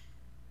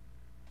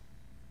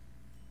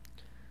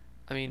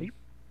 I mean, you-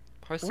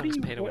 Hearthstone's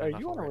pay to win Are enough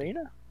you on already.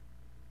 Arena?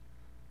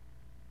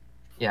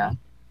 Yeah.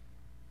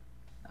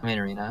 I'm in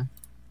Arena.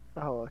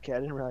 Oh, okay. I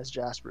didn't realize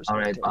Jasper's. All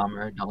right, spectating.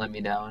 bomber, don't let me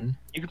down.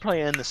 You can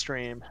probably end the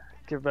stream.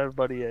 Give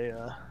everybody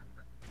a.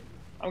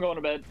 I'm going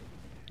to bed.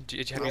 Have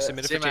you Yeah,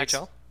 submitted for CMX.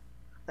 THL?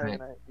 Right.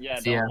 night. Yeah.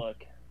 See Don't ya.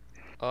 look.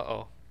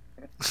 Uh-oh.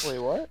 Wait,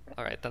 what?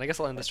 Alright, then I guess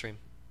I'll end the stream.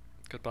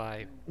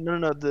 Goodbye.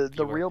 No. The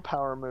Viewer. real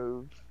power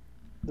move,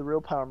 the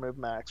real power move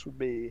max would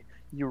be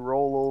you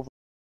roll